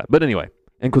stuff like that. But anyway,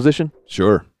 Inquisition?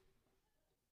 Sure.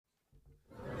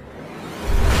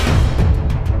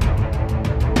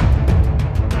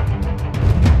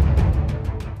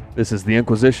 This is the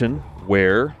Inquisition,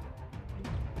 where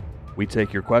we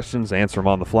take your questions, answer them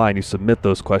on the fly, and you submit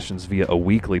those questions via a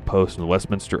weekly post in the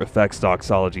Westminster Effects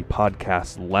Doxology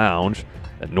Podcast Lounge.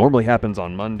 That normally happens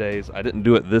on Mondays. I didn't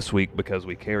do it this week because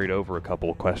we carried over a couple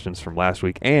of questions from last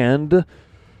week. And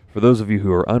for those of you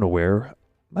who are unaware,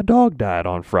 my dog died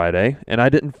on Friday, and I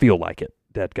didn't feel like it,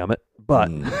 dadgummit.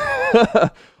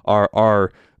 But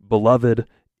our beloved,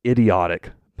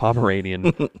 idiotic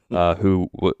Pomeranian, who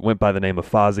went by the name of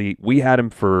Fozzie,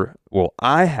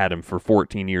 I had him for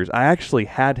 14 years. I actually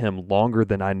had him longer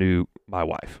than I knew my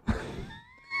wife.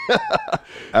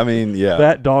 I mean, yeah.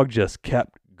 That dog just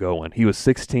kept going. He was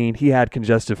 16. He had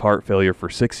congestive heart failure for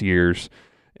 6 years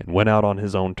and went out on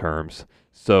his own terms.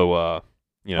 So,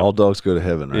 all dogs go to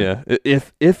heaven, right? Yeah.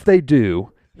 If they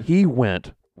do, he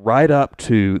went right up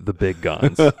to the big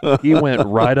guns. He went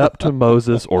right up to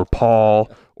Moses or Paul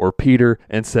or Peter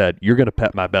and said, "You're going to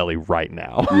pet my belly right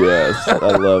now." Yes,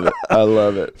 I love it. I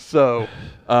love it. So,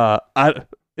 I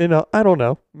don't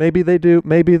know. Maybe they do.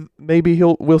 Maybe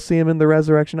we'll see him in the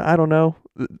resurrection. I don't know.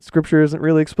 Scripture isn't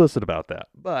really explicit about that.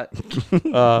 But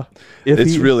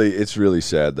it's really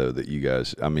sad though that you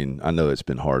guys. I mean, I know it's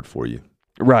been hard for you.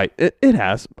 Right. It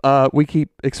has. We keep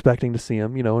expecting to see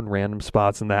him, in random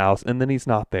spots in the house, and then he's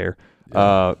not there.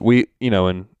 Yeah.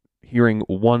 And hearing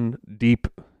one deep,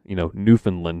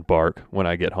 Newfoundland bark when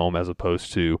I get home as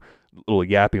opposed to a little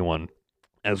yappy one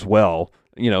as well.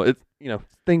 It's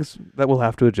things that we'll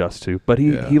have to adjust to. But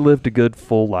he lived a good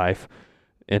full life,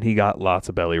 and he got lots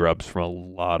of belly rubs from a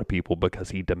lot of people because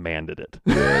he demanded it.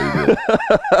 Yeah, he did.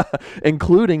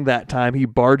 Including that time he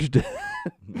barged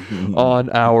in on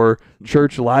our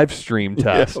church live stream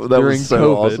test during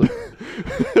COVID. Awesome.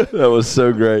 That was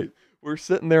so great. We're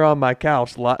sitting there on my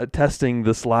couch testing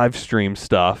this live stream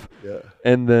stuff,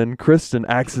 and then Kristen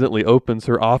accidentally opens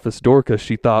her office door because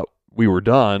she thought we were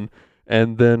done,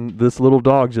 and then this little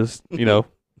dog just,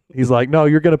 he's like, "No,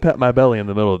 you're going to pet my belly in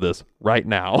the middle of this right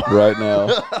now." Right now.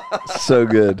 So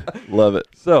good. Love it.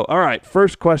 So, all right,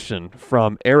 first question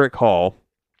from Eric Hall.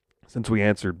 Since we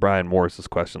answered Brian Morris's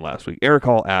question last week, Eric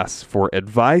Hall asks for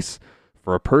advice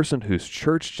for a person whose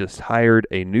church just hired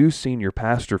a new senior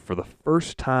pastor for the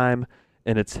first time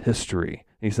in its history.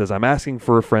 He says, "I'm asking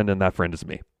for a friend, and that friend is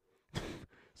me."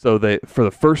 So for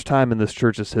the first time in this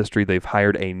church's history, they've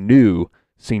hired a new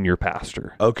senior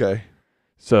pastor. Okay.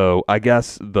 So I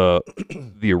guess the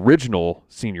original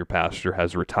senior pastor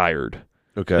has retired.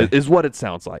 Okay. Is what it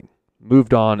sounds like.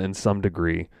 Moved on in some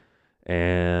degree.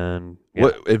 And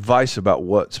what advice about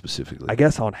what specifically? I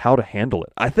guess on how to handle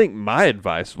it. I think my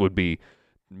advice would be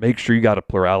make sure you got a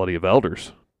plurality of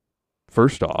elders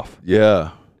first off.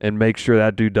 Yeah. And make sure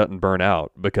that dude doesn't burn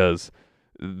out, because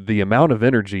the amount of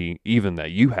energy even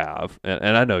that you have,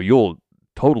 and I know you'll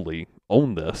totally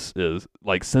own this, is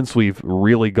like, since we've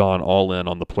really gone all in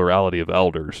on the plurality of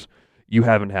elders, you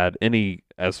haven't had any,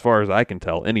 as far as I can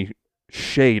tell, any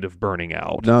shade of burning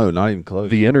out. No, not even close.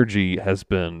 The energy has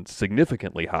been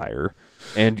significantly higher,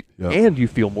 and you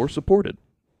feel more supported.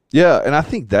 Yeah, and I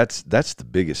think that's the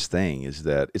biggest thing, is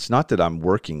that it's not that I'm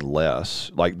working less.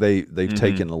 Like they've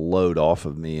taken a load off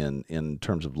of me in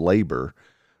terms of labor.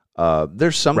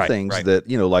 There's some things that,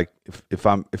 like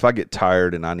if I get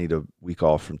tired and I need a week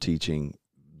off from teaching,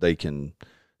 they can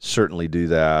certainly do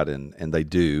that, and they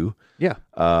do. Yeah.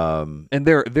 And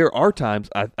there are times,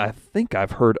 I think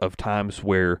I've heard of times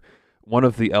where one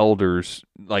of the elders,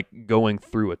 like going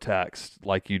through a text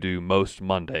like you do most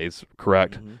Mondays,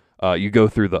 correct? Mm-hmm. You go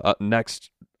through the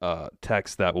next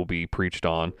text that will be preached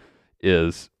on.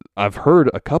 I've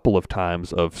heard a couple of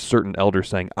times of certain elders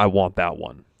saying, "I want that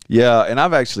one." Yeah, and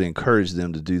I've actually encouraged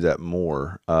them to do that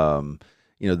more.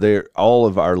 They're all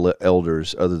of our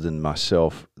elders, other than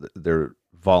myself, they're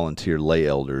volunteer lay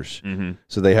elders,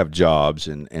 so they have jobs,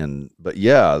 but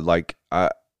yeah, like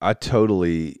I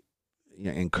totally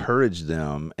encourage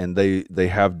them, and they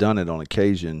have done it on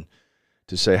occasion,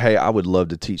 to say, "Hey, I would love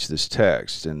to teach this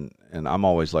text," and I'm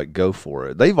always like, "Go for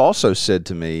it." They've also said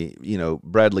to me,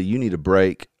 "Bradley, you need a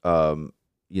break."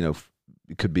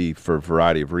 It could be for a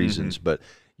variety of reasons, but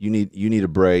you need a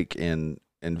break. And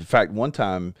in fact, one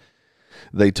time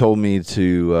they told me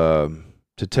to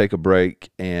take a break,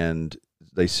 and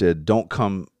they said,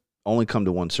 only come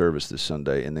to one service this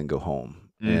Sunday and then go home.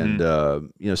 And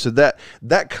so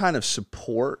that kind of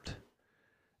support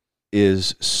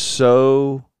is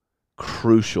so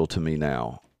crucial to me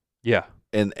now. Yeah.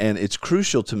 And it's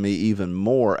crucial to me even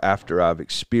more after I've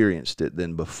experienced it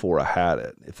than before I had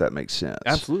it, if that makes sense.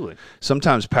 Absolutely.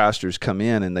 Sometimes pastors come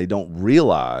in and they don't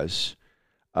realize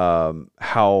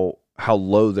how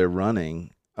low they're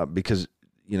running because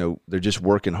they're just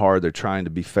working hard. They're trying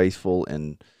to be faithful,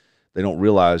 and they don't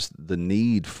realize the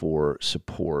need for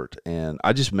support. And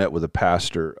I just met with a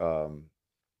pastor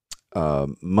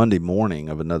Monday morning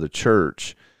of another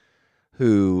church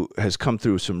who has come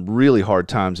through some really hard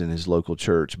times in his local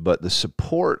church, but the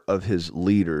support of his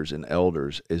leaders and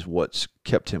elders is what's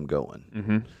kept him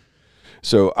going.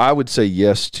 So I would say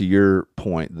yes to your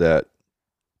point that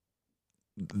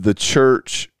the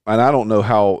church, and I don't know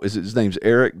how, is it his name's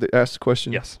Eric that asked the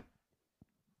question? Yes.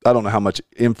 I don't know how much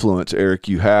influence, Eric,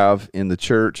 you have in the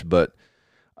church, but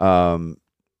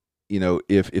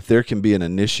if there can be an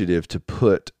initiative to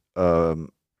put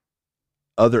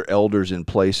other elders in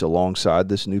place alongside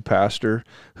this new pastor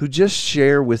who just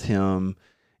share with him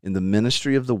in the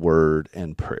ministry of the word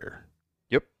and prayer.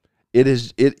 Yep.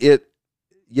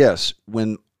 Yes,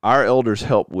 when our elders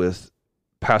help with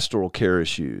pastoral care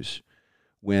issues,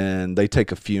 when they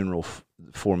take a funeral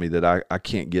for me that I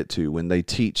can't get to, when they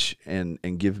teach and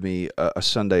give me a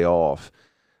Sunday off,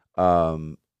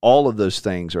 all of those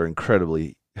things are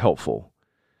incredibly helpful.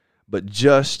 But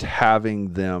just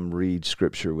having them read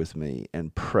Scripture with me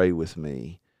and pray with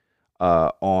me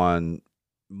on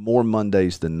more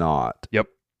Mondays than not, Yep,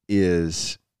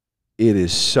 is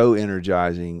so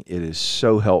energizing. It is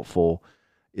so helpful.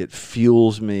 It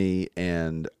fuels me,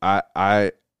 and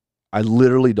I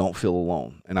literally don't feel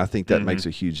alone, and I think that makes a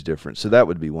huge difference. So that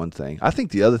would be one thing. I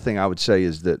think the other thing I would say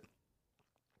is that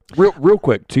real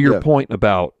quick to your point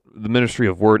about the ministry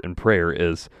of word and prayer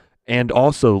is, and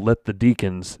also let the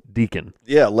deacons deacon.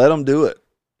 Yeah, let them do it.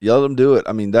 Let them do it.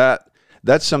 I mean,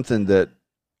 that's something that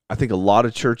I think a lot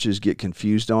of churches get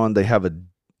confused on. They have a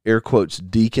air quotes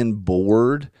deacon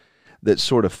board that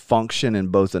sort of function in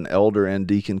both an elder and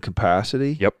deacon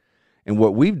capacity. Yep. And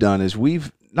what we've done is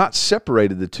we've not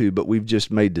separated the two, but we've just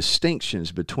made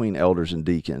distinctions between elders and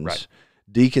deacons. Right.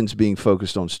 Deacons being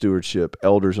focused on stewardship,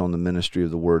 elders on the ministry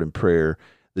of the word and prayer.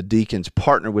 The deacons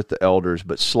partner with the elders,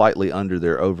 but slightly under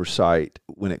their oversight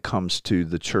when it comes to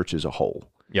the church as a whole.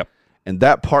 Yep. And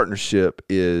that partnership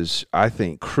is, I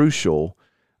think, crucial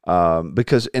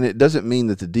because it doesn't mean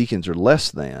that the deacons are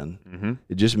less than. Mm-hmm.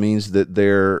 It just means that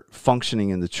they're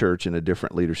functioning in the church in a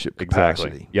different leadership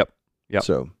capacity. Exactly. Yep.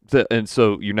 So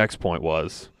your next point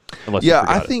was,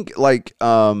 I think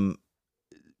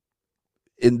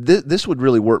this would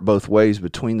really work both ways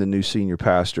between the new senior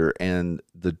pastor and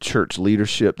the church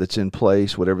leadership that's in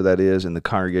place, whatever that is, and the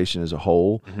congregation as a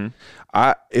whole. Mm-hmm.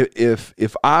 If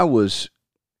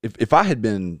I had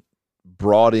been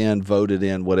brought in, voted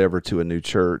in, whatever, to a new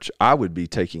church, I would be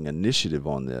taking initiative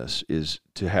on this, is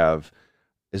to have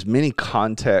as many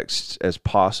contexts as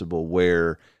possible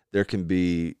where there can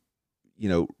be,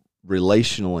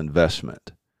 relational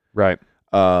investment. Right.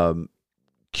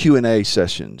 Q&A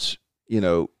sessions,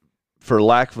 for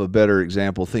lack of a better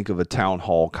example, think of a town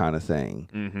hall kind of thing.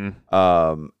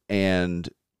 Mm-hmm. And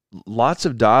lots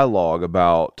of dialogue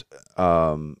about,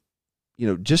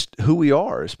 just who we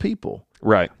are as people.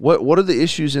 Right. What are the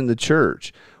issues in the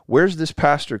church? Where's this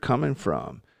pastor coming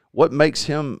from? What makes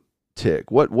him tick?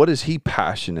 What is he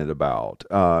passionate about?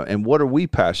 And what are we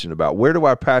passionate about? Where do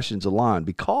our passions align?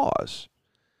 Because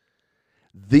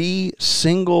the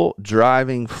single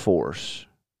driving force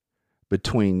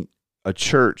between a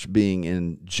church being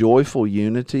in joyful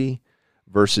unity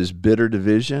versus bitter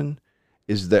division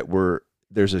is that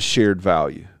there's a shared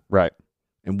value. Right.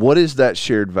 And what is that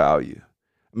shared value?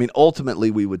 I mean,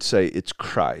 ultimately, we would say it's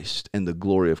Christ and the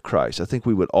glory of Christ. I think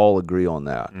we would all agree on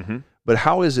that. Mm-hmm. But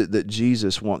how is it that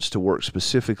Jesus wants to work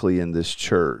specifically in this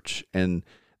church? And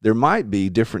there might be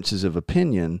differences of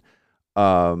opinion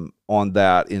on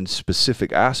that in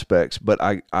specific aspects, but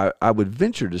I would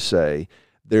venture to say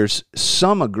there's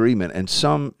some agreement and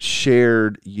some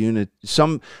shared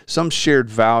some shared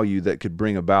value that could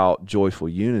bring about joyful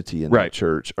unity in the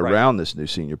church around this new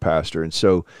senior pastor. And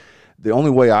so the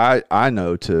only way I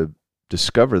know to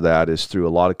discover that is through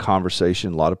a lot of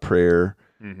conversation, a lot of prayer.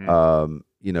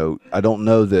 Mm-hmm. I don't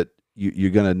know that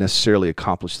you're going to necessarily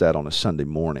accomplish that on a Sunday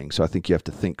morning. So I think you have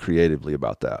to think creatively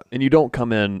about that. And you don't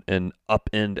come in and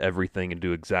upend everything and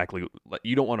do exactly,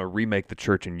 you don't want to remake the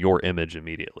church in your image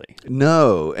immediately.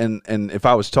 No. And if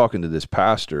I was talking to this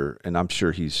pastor, and I'm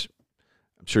sure he's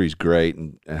great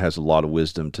and has a lot of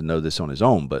wisdom to know this on his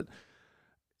own, but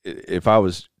if I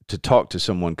was to talk to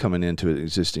someone coming into an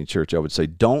existing church, I would say,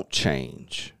 don't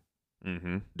change.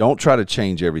 Mm-hmm. Don't try to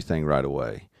change everything right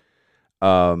away.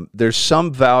 There's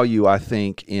some value, I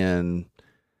think, in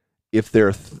if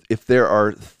there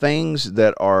are things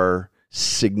that are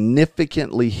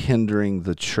significantly hindering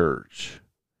the church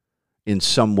in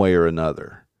some way or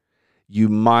another, you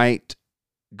might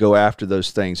go after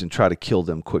those things and try to kill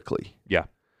them quickly. Yeah.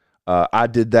 I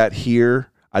did that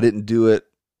here. I didn't do it,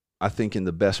 I think, in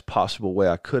the best possible way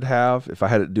I could have if I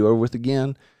had it to do over with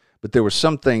again. But there were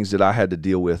some things that I had to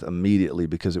deal with immediately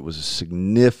because it was a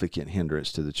significant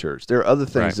hindrance to the church. There are other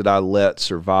things that I let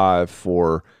survive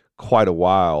for quite a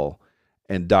while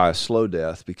and die a slow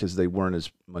death because they weren't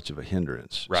as much of a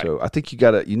hindrance. Right. So I think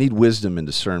you need wisdom and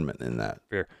discernment in that.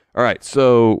 Fair. All right.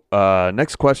 So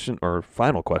next question, or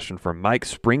final question, from Mike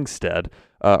Springstead.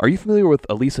 Are you familiar with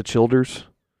Elisa Childers?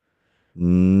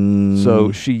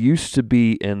 So she used to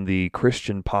be in the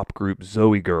Christian pop group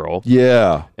Zoe Girl.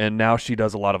 Yeah. And now she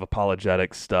does a lot of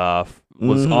apologetic stuff.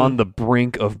 Was on the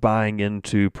brink of buying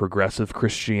into progressive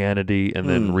Christianity and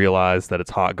then realized that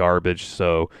it's hot garbage.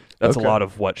 So that's a lot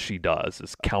of what she does,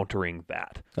 is countering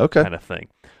that kind of thing.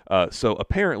 So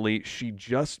apparently she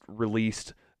just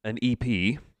released an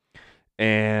EP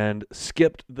and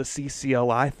skipped the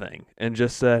CCLI thing and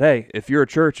just said, hey, if you're a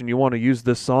church and you want to use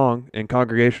this song in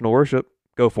congregational worship,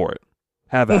 go for it.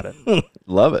 Have at it.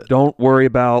 Love it. Don't worry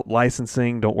about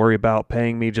licensing. Don't worry about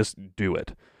paying me. Just do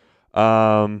it.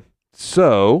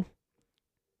 So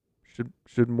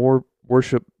should more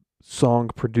worship song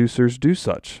producers do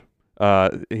such?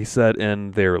 He said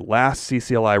in their last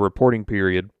CCLI reporting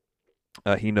period,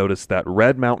 he noticed that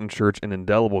Red Mountain Church and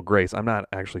Indelible Grace, I'm not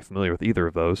actually familiar with either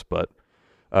of those, but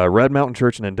Red Mountain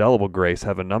Church and Indelible Grace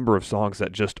have a number of songs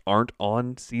that just aren't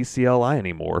on CCLI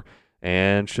anymore.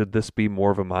 And should this be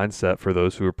more of a mindset for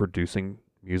those who are producing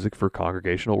music for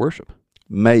congregational worship?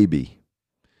 Maybe.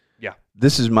 Yeah.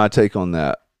 This is my take on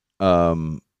that.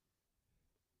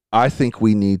 I think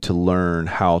we need to learn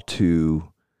how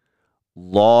to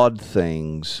laud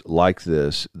things like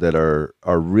this that are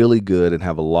really good and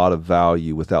have a lot of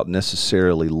value without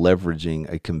necessarily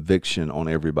leveraging a conviction on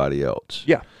everybody else.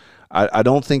 Yeah. I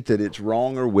don't think that it's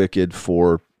wrong or wicked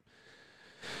for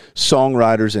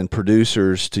songwriters and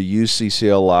producers to use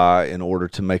CCLI in order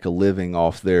to make a living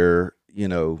off their,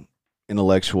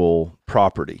 intellectual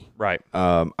property. Right.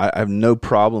 I have no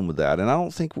problem with that, and I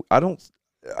don't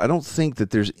think that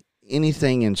there's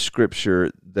anything in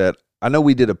Scripture that, I know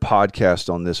we did a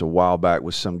podcast on this a while back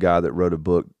with some guy that wrote a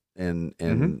book, and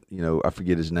I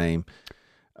forget his name.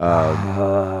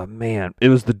 Man, it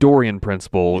was the Dorian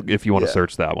Principle, if you want to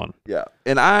search that one. Yeah,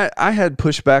 and I had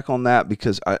pushback on that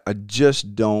because I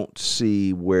just don't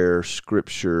see where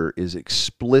Scripture is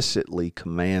explicitly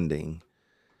commanding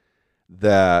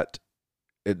that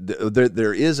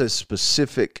there is a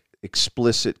specific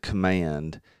explicit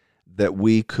command that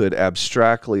we could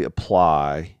abstractly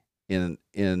apply in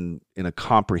a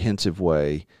comprehensive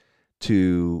way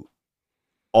to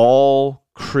all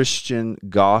Christian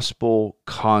gospel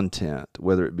content,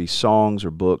 whether it be songs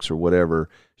or books or whatever,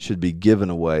 should be given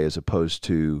away as opposed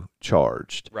to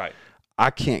charged. Right.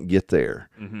 I can't get there.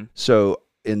 Mm-hmm. So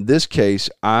in this case,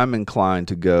 I'm inclined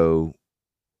to go,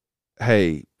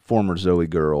 hey, former Zoe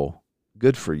girl,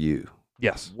 good for you.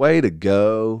 Yes. Way to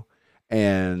go.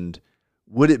 And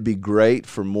would it be great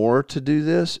for more to do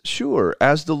this? Sure,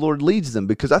 as the Lord leads them,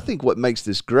 because I think what makes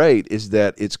this great is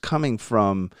that it's coming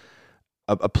from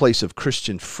a place of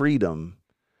Christian freedom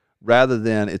rather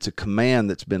than it's a command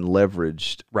that's been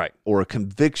leveraged, right, or a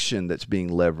conviction that's being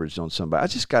leveraged on somebody. I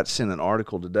just got sent an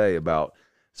article today about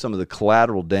some of the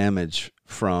collateral damage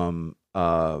from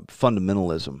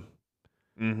fundamentalism,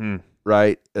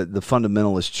 right? The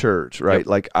fundamentalist church, right? Yep.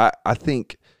 Like I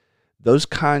think those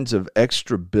kinds of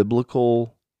extra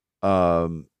biblical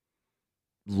laws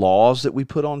that we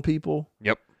put on people,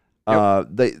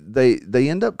 they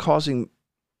end up causing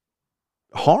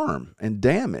harm and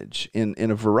damage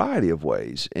in a variety of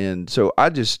ways. And so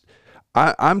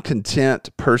I'm content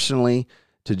personally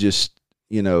to just,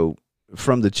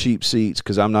 from the cheap seats,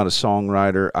 because I'm not a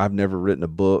songwriter. I've never written a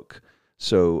book.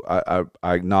 So I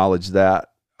acknowledge that.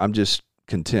 I'm just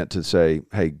content to say,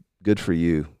 hey, good for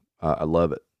you. I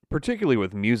love it. Particularly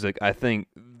with music, I think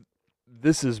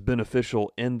this is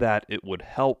beneficial in that it would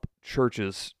help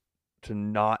churches to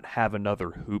not have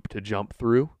another hoop to jump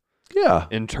through. Yeah.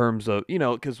 In terms of,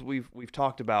 because we've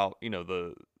talked about,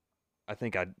 I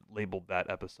think I labeled that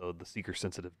episode the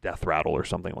seeker-sensitive death rattle or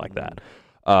something like that,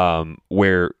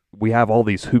 where we have all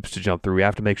these hoops to jump through. We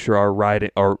have to make sure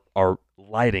our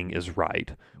lighting is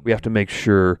right. We have to make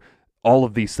sure all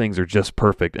of these things are just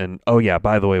perfect. And, oh, yeah,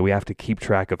 by the way, we have to keep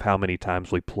track of how many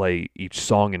times we play each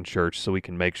song in church so we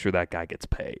can make sure that guy gets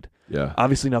paid. Yeah.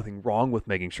 Obviously, nothing wrong with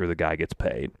making sure the guy gets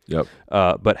paid. Yep.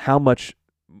 But how much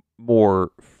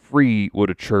more free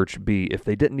would a church be if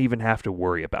they didn't even have to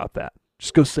worry about that?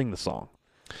 Just go sing the song,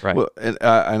 right? Well, and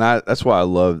that's why I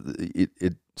love it.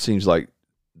 It seems like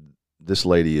this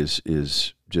lady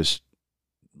is just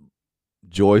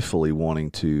joyfully wanting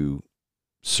to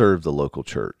serve the local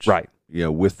church, right?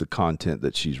 With the content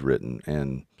that she's written,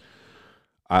 and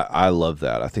I love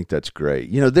that. I think that's great.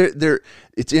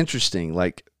 It's interesting.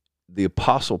 Like the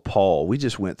Apostle Paul, we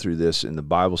just went through this in the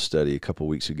Bible study a couple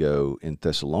weeks ago in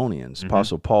Thessalonians. Mm-hmm.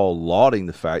 Apostle Paul lauding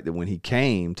the fact that when he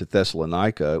came to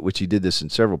Thessalonica, which he did this in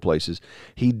several places,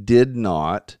 he did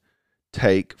not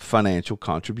take financial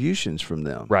contributions from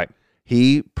them. Right.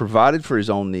 He provided for his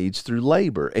own needs through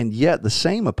labor. And yet the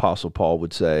same Apostle Paul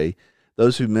would say,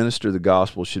 those who minister the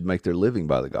gospel should make their living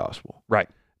by the gospel. Right.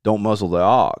 Don't muzzle the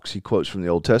ox. He quotes from the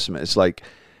Old Testament. It's like,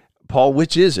 Paul,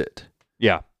 which is it?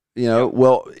 Yeah. You know,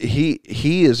 well, he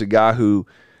is a guy who,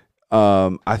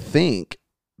 I think,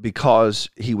 because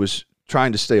he was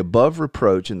trying to stay above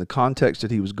reproach in the context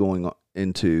that he was going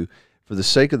into, for the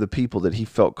sake of the people that he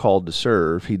felt called to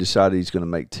serve, he decided he's going to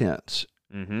make tents,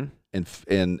 Mm-hmm.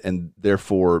 and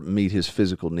therefore meet his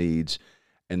physical needs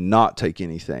and not take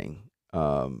anything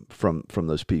from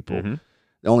those people. Mm-hmm.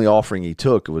 The only offering he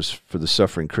took was for the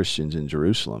suffering Christians in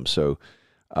Jerusalem. So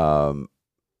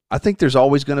I think there's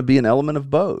always going to be an element of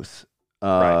both.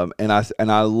 Right. And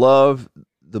I love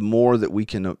the more that we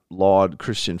can laud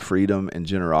Christian freedom and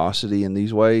generosity in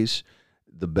these ways,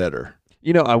 the better.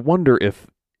 You know, I wonder if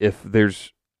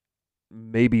there's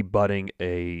maybe budding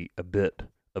a bit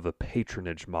of a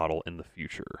patronage model in the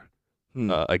future.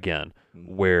 Again,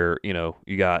 where, you know,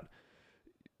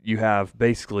 you have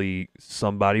basically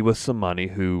somebody with some money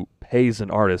who pays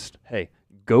an artist, hey,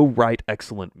 go write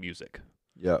excellent music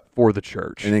for the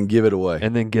church. And then give it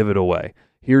away.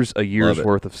 Here's a year's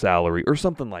worth of salary or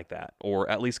something like that, or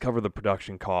at least cover the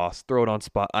production costs, throw it on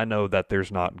spot. I know that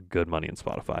there's not good money in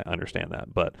Spotify. I understand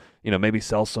that. But, you know, maybe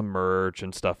sell some merch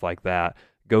and stuff like that.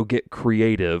 Go get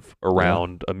creative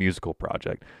around a musical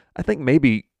project. I think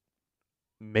maybe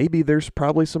there's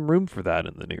probably some room for that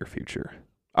in the near future.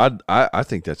 I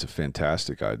think that's a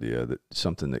fantastic idea. That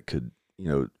something that could,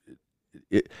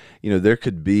 there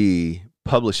could be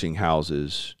publishing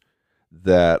houses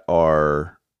that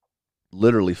are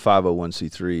literally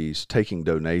 501c3s taking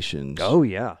donations. Oh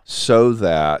yeah, so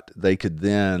that they could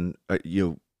then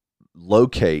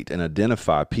locate and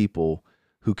identify people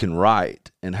who can write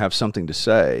and have something to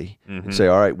say, and say,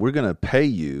 all right, we're going to pay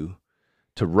you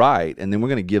to write, and then we're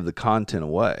going to give the content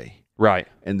away. Right.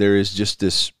 And there is just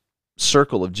this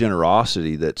circle of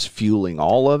generosity that's fueling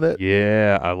all of it.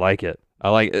 Yeah, I like it.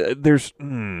 There's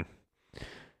now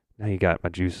you got my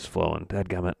juices flowing.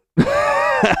 Dadgummit.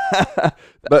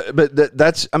 but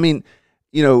that's, I mean,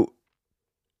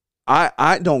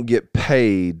 I don't get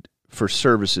paid for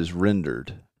services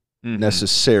rendered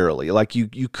necessarily. Like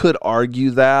you could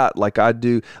argue that, like I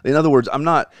do. In other words,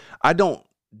 I don't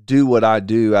do what I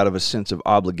do out of a sense of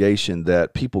obligation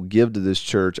that people give to this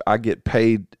church. I get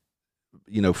paid,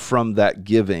 from that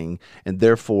giving, and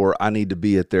therefore I need to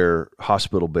be at their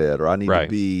hospital bed, or I need to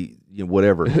be,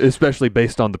 whatever. Especially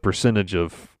based on the percentage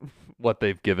of what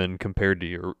they've given compared to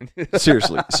your.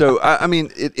 Seriously. So I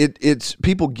mean, it's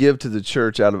people give to the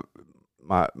church out of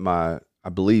my. I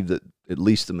believe that at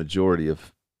least the majority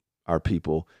of our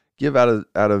people give out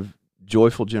of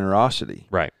joyful generosity,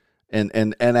 right?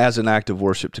 And as an act of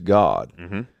worship to God.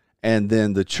 Mm-hmm. And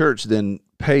then the church then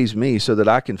pays me so that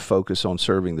I can focus on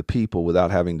serving the people without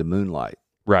having to moonlight.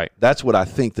 Right. That's what I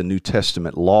think the New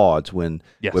Testament lauds when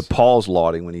Paul's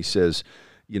lauding, when he says,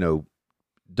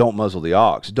 don't muzzle the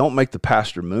ox. Don't make the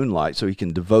pastor moonlight so he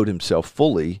can devote himself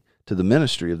fully to the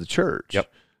ministry of the church.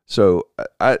 Yep. So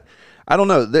I don't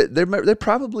know. There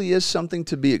probably is something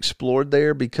to be explored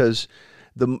there, because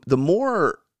the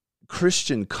more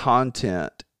Christian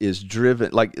content is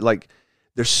driven, like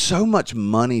there's so much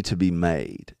money to be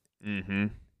made. Mm-hmm.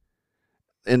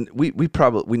 And we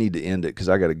need to end it because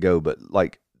I got to go. But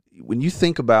like when you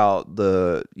think about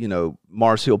the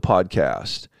Mars Hill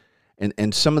podcast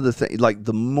and some of the things, like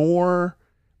the more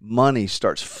money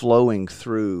starts flowing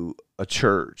through a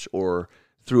church or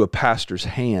through a pastor's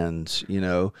hands,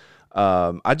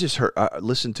 I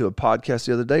listened to a podcast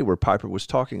the other day where Piper was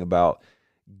talking about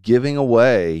giving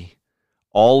away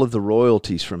all of the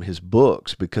royalties from his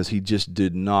books because he just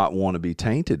did not want to be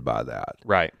tainted by that.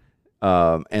 Right.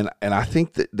 And I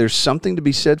think that there's something to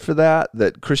be said for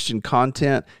that Christian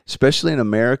content, especially in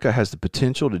America, has the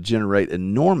potential to generate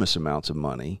enormous amounts of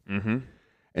money. Mm-hmm.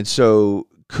 And so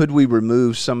could we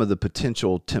remove some of the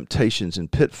potential temptations and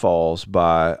pitfalls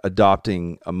by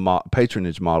adopting a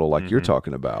patronage model like you're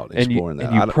talking about, exploring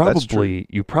that? And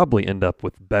you probably end up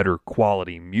with better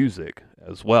quality music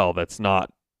as well that's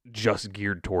not just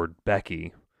geared toward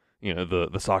Becky,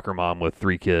 the soccer mom with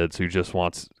 3 kids who just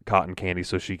wants cotton candy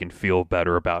so she can feel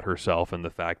better about herself and the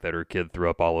fact that her kid threw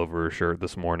up all over her shirt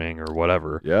this morning or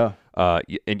whatever. Yeah.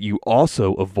 And you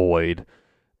also avoid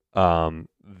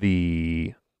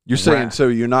the... You're saying so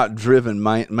you're not driven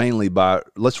mainly by,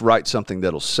 let's write something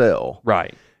that'll sell.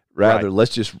 Right. Rather,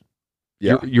 let's just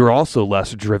Yeah. You're also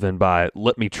less driven by,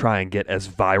 let me try and get as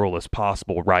viral as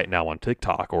possible right now on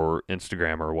TikTok or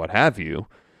Instagram or what have you.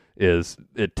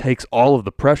 It takes all of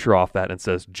the pressure off that and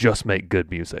says, just make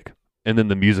good music. And then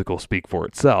the music will speak for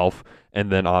itself.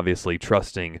 And then obviously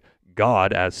trusting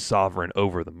God as sovereign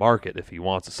over the market. If he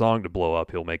wants a song to blow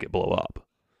up, he'll make it blow up.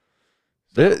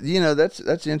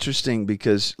 That's interesting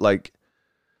because, like,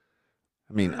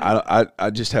 I mean, I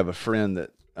just have a friend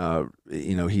that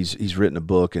he's written a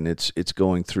book, and it's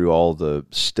going through all the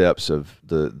steps of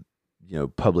the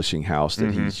publishing house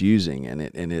that he's using, and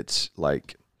it's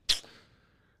like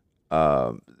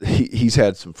he's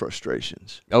had some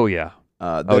frustrations. Oh yeah.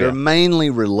 That are mainly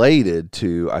related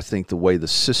to, I think, the way the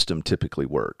system typically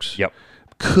works. Yep.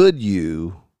 Could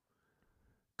you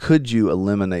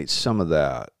eliminate some of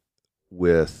that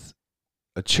with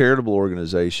a charitable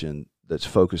organization that's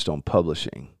focused on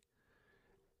publishing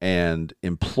and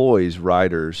employs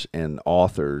writers and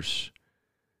authors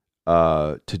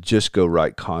to just go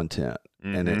write content?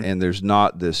 And there's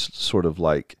not this sort of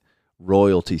like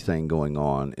royalty thing going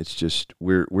on. It's just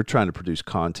we're trying to produce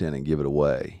content and give it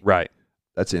away. Right.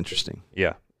 That's interesting.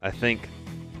 Yeah, I think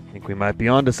we might be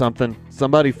onto something.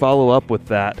 Somebody follow up with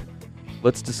that.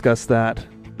 Let's discuss that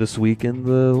this week in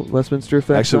the Westminster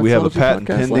Effect. Actually, we have a patent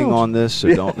Podcast pending Lounge. on this,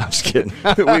 so don't. I'm just kidding.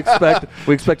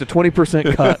 we expect a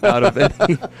 20% cut out of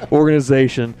any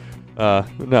organization.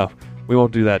 No, we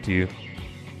won't do that to you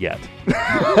yet.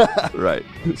 Right.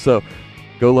 So,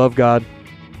 go love God,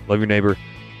 love your neighbor,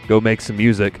 go make some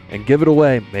music, and give it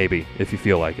away maybe if you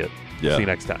feel like it. Yeah. See you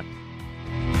next time.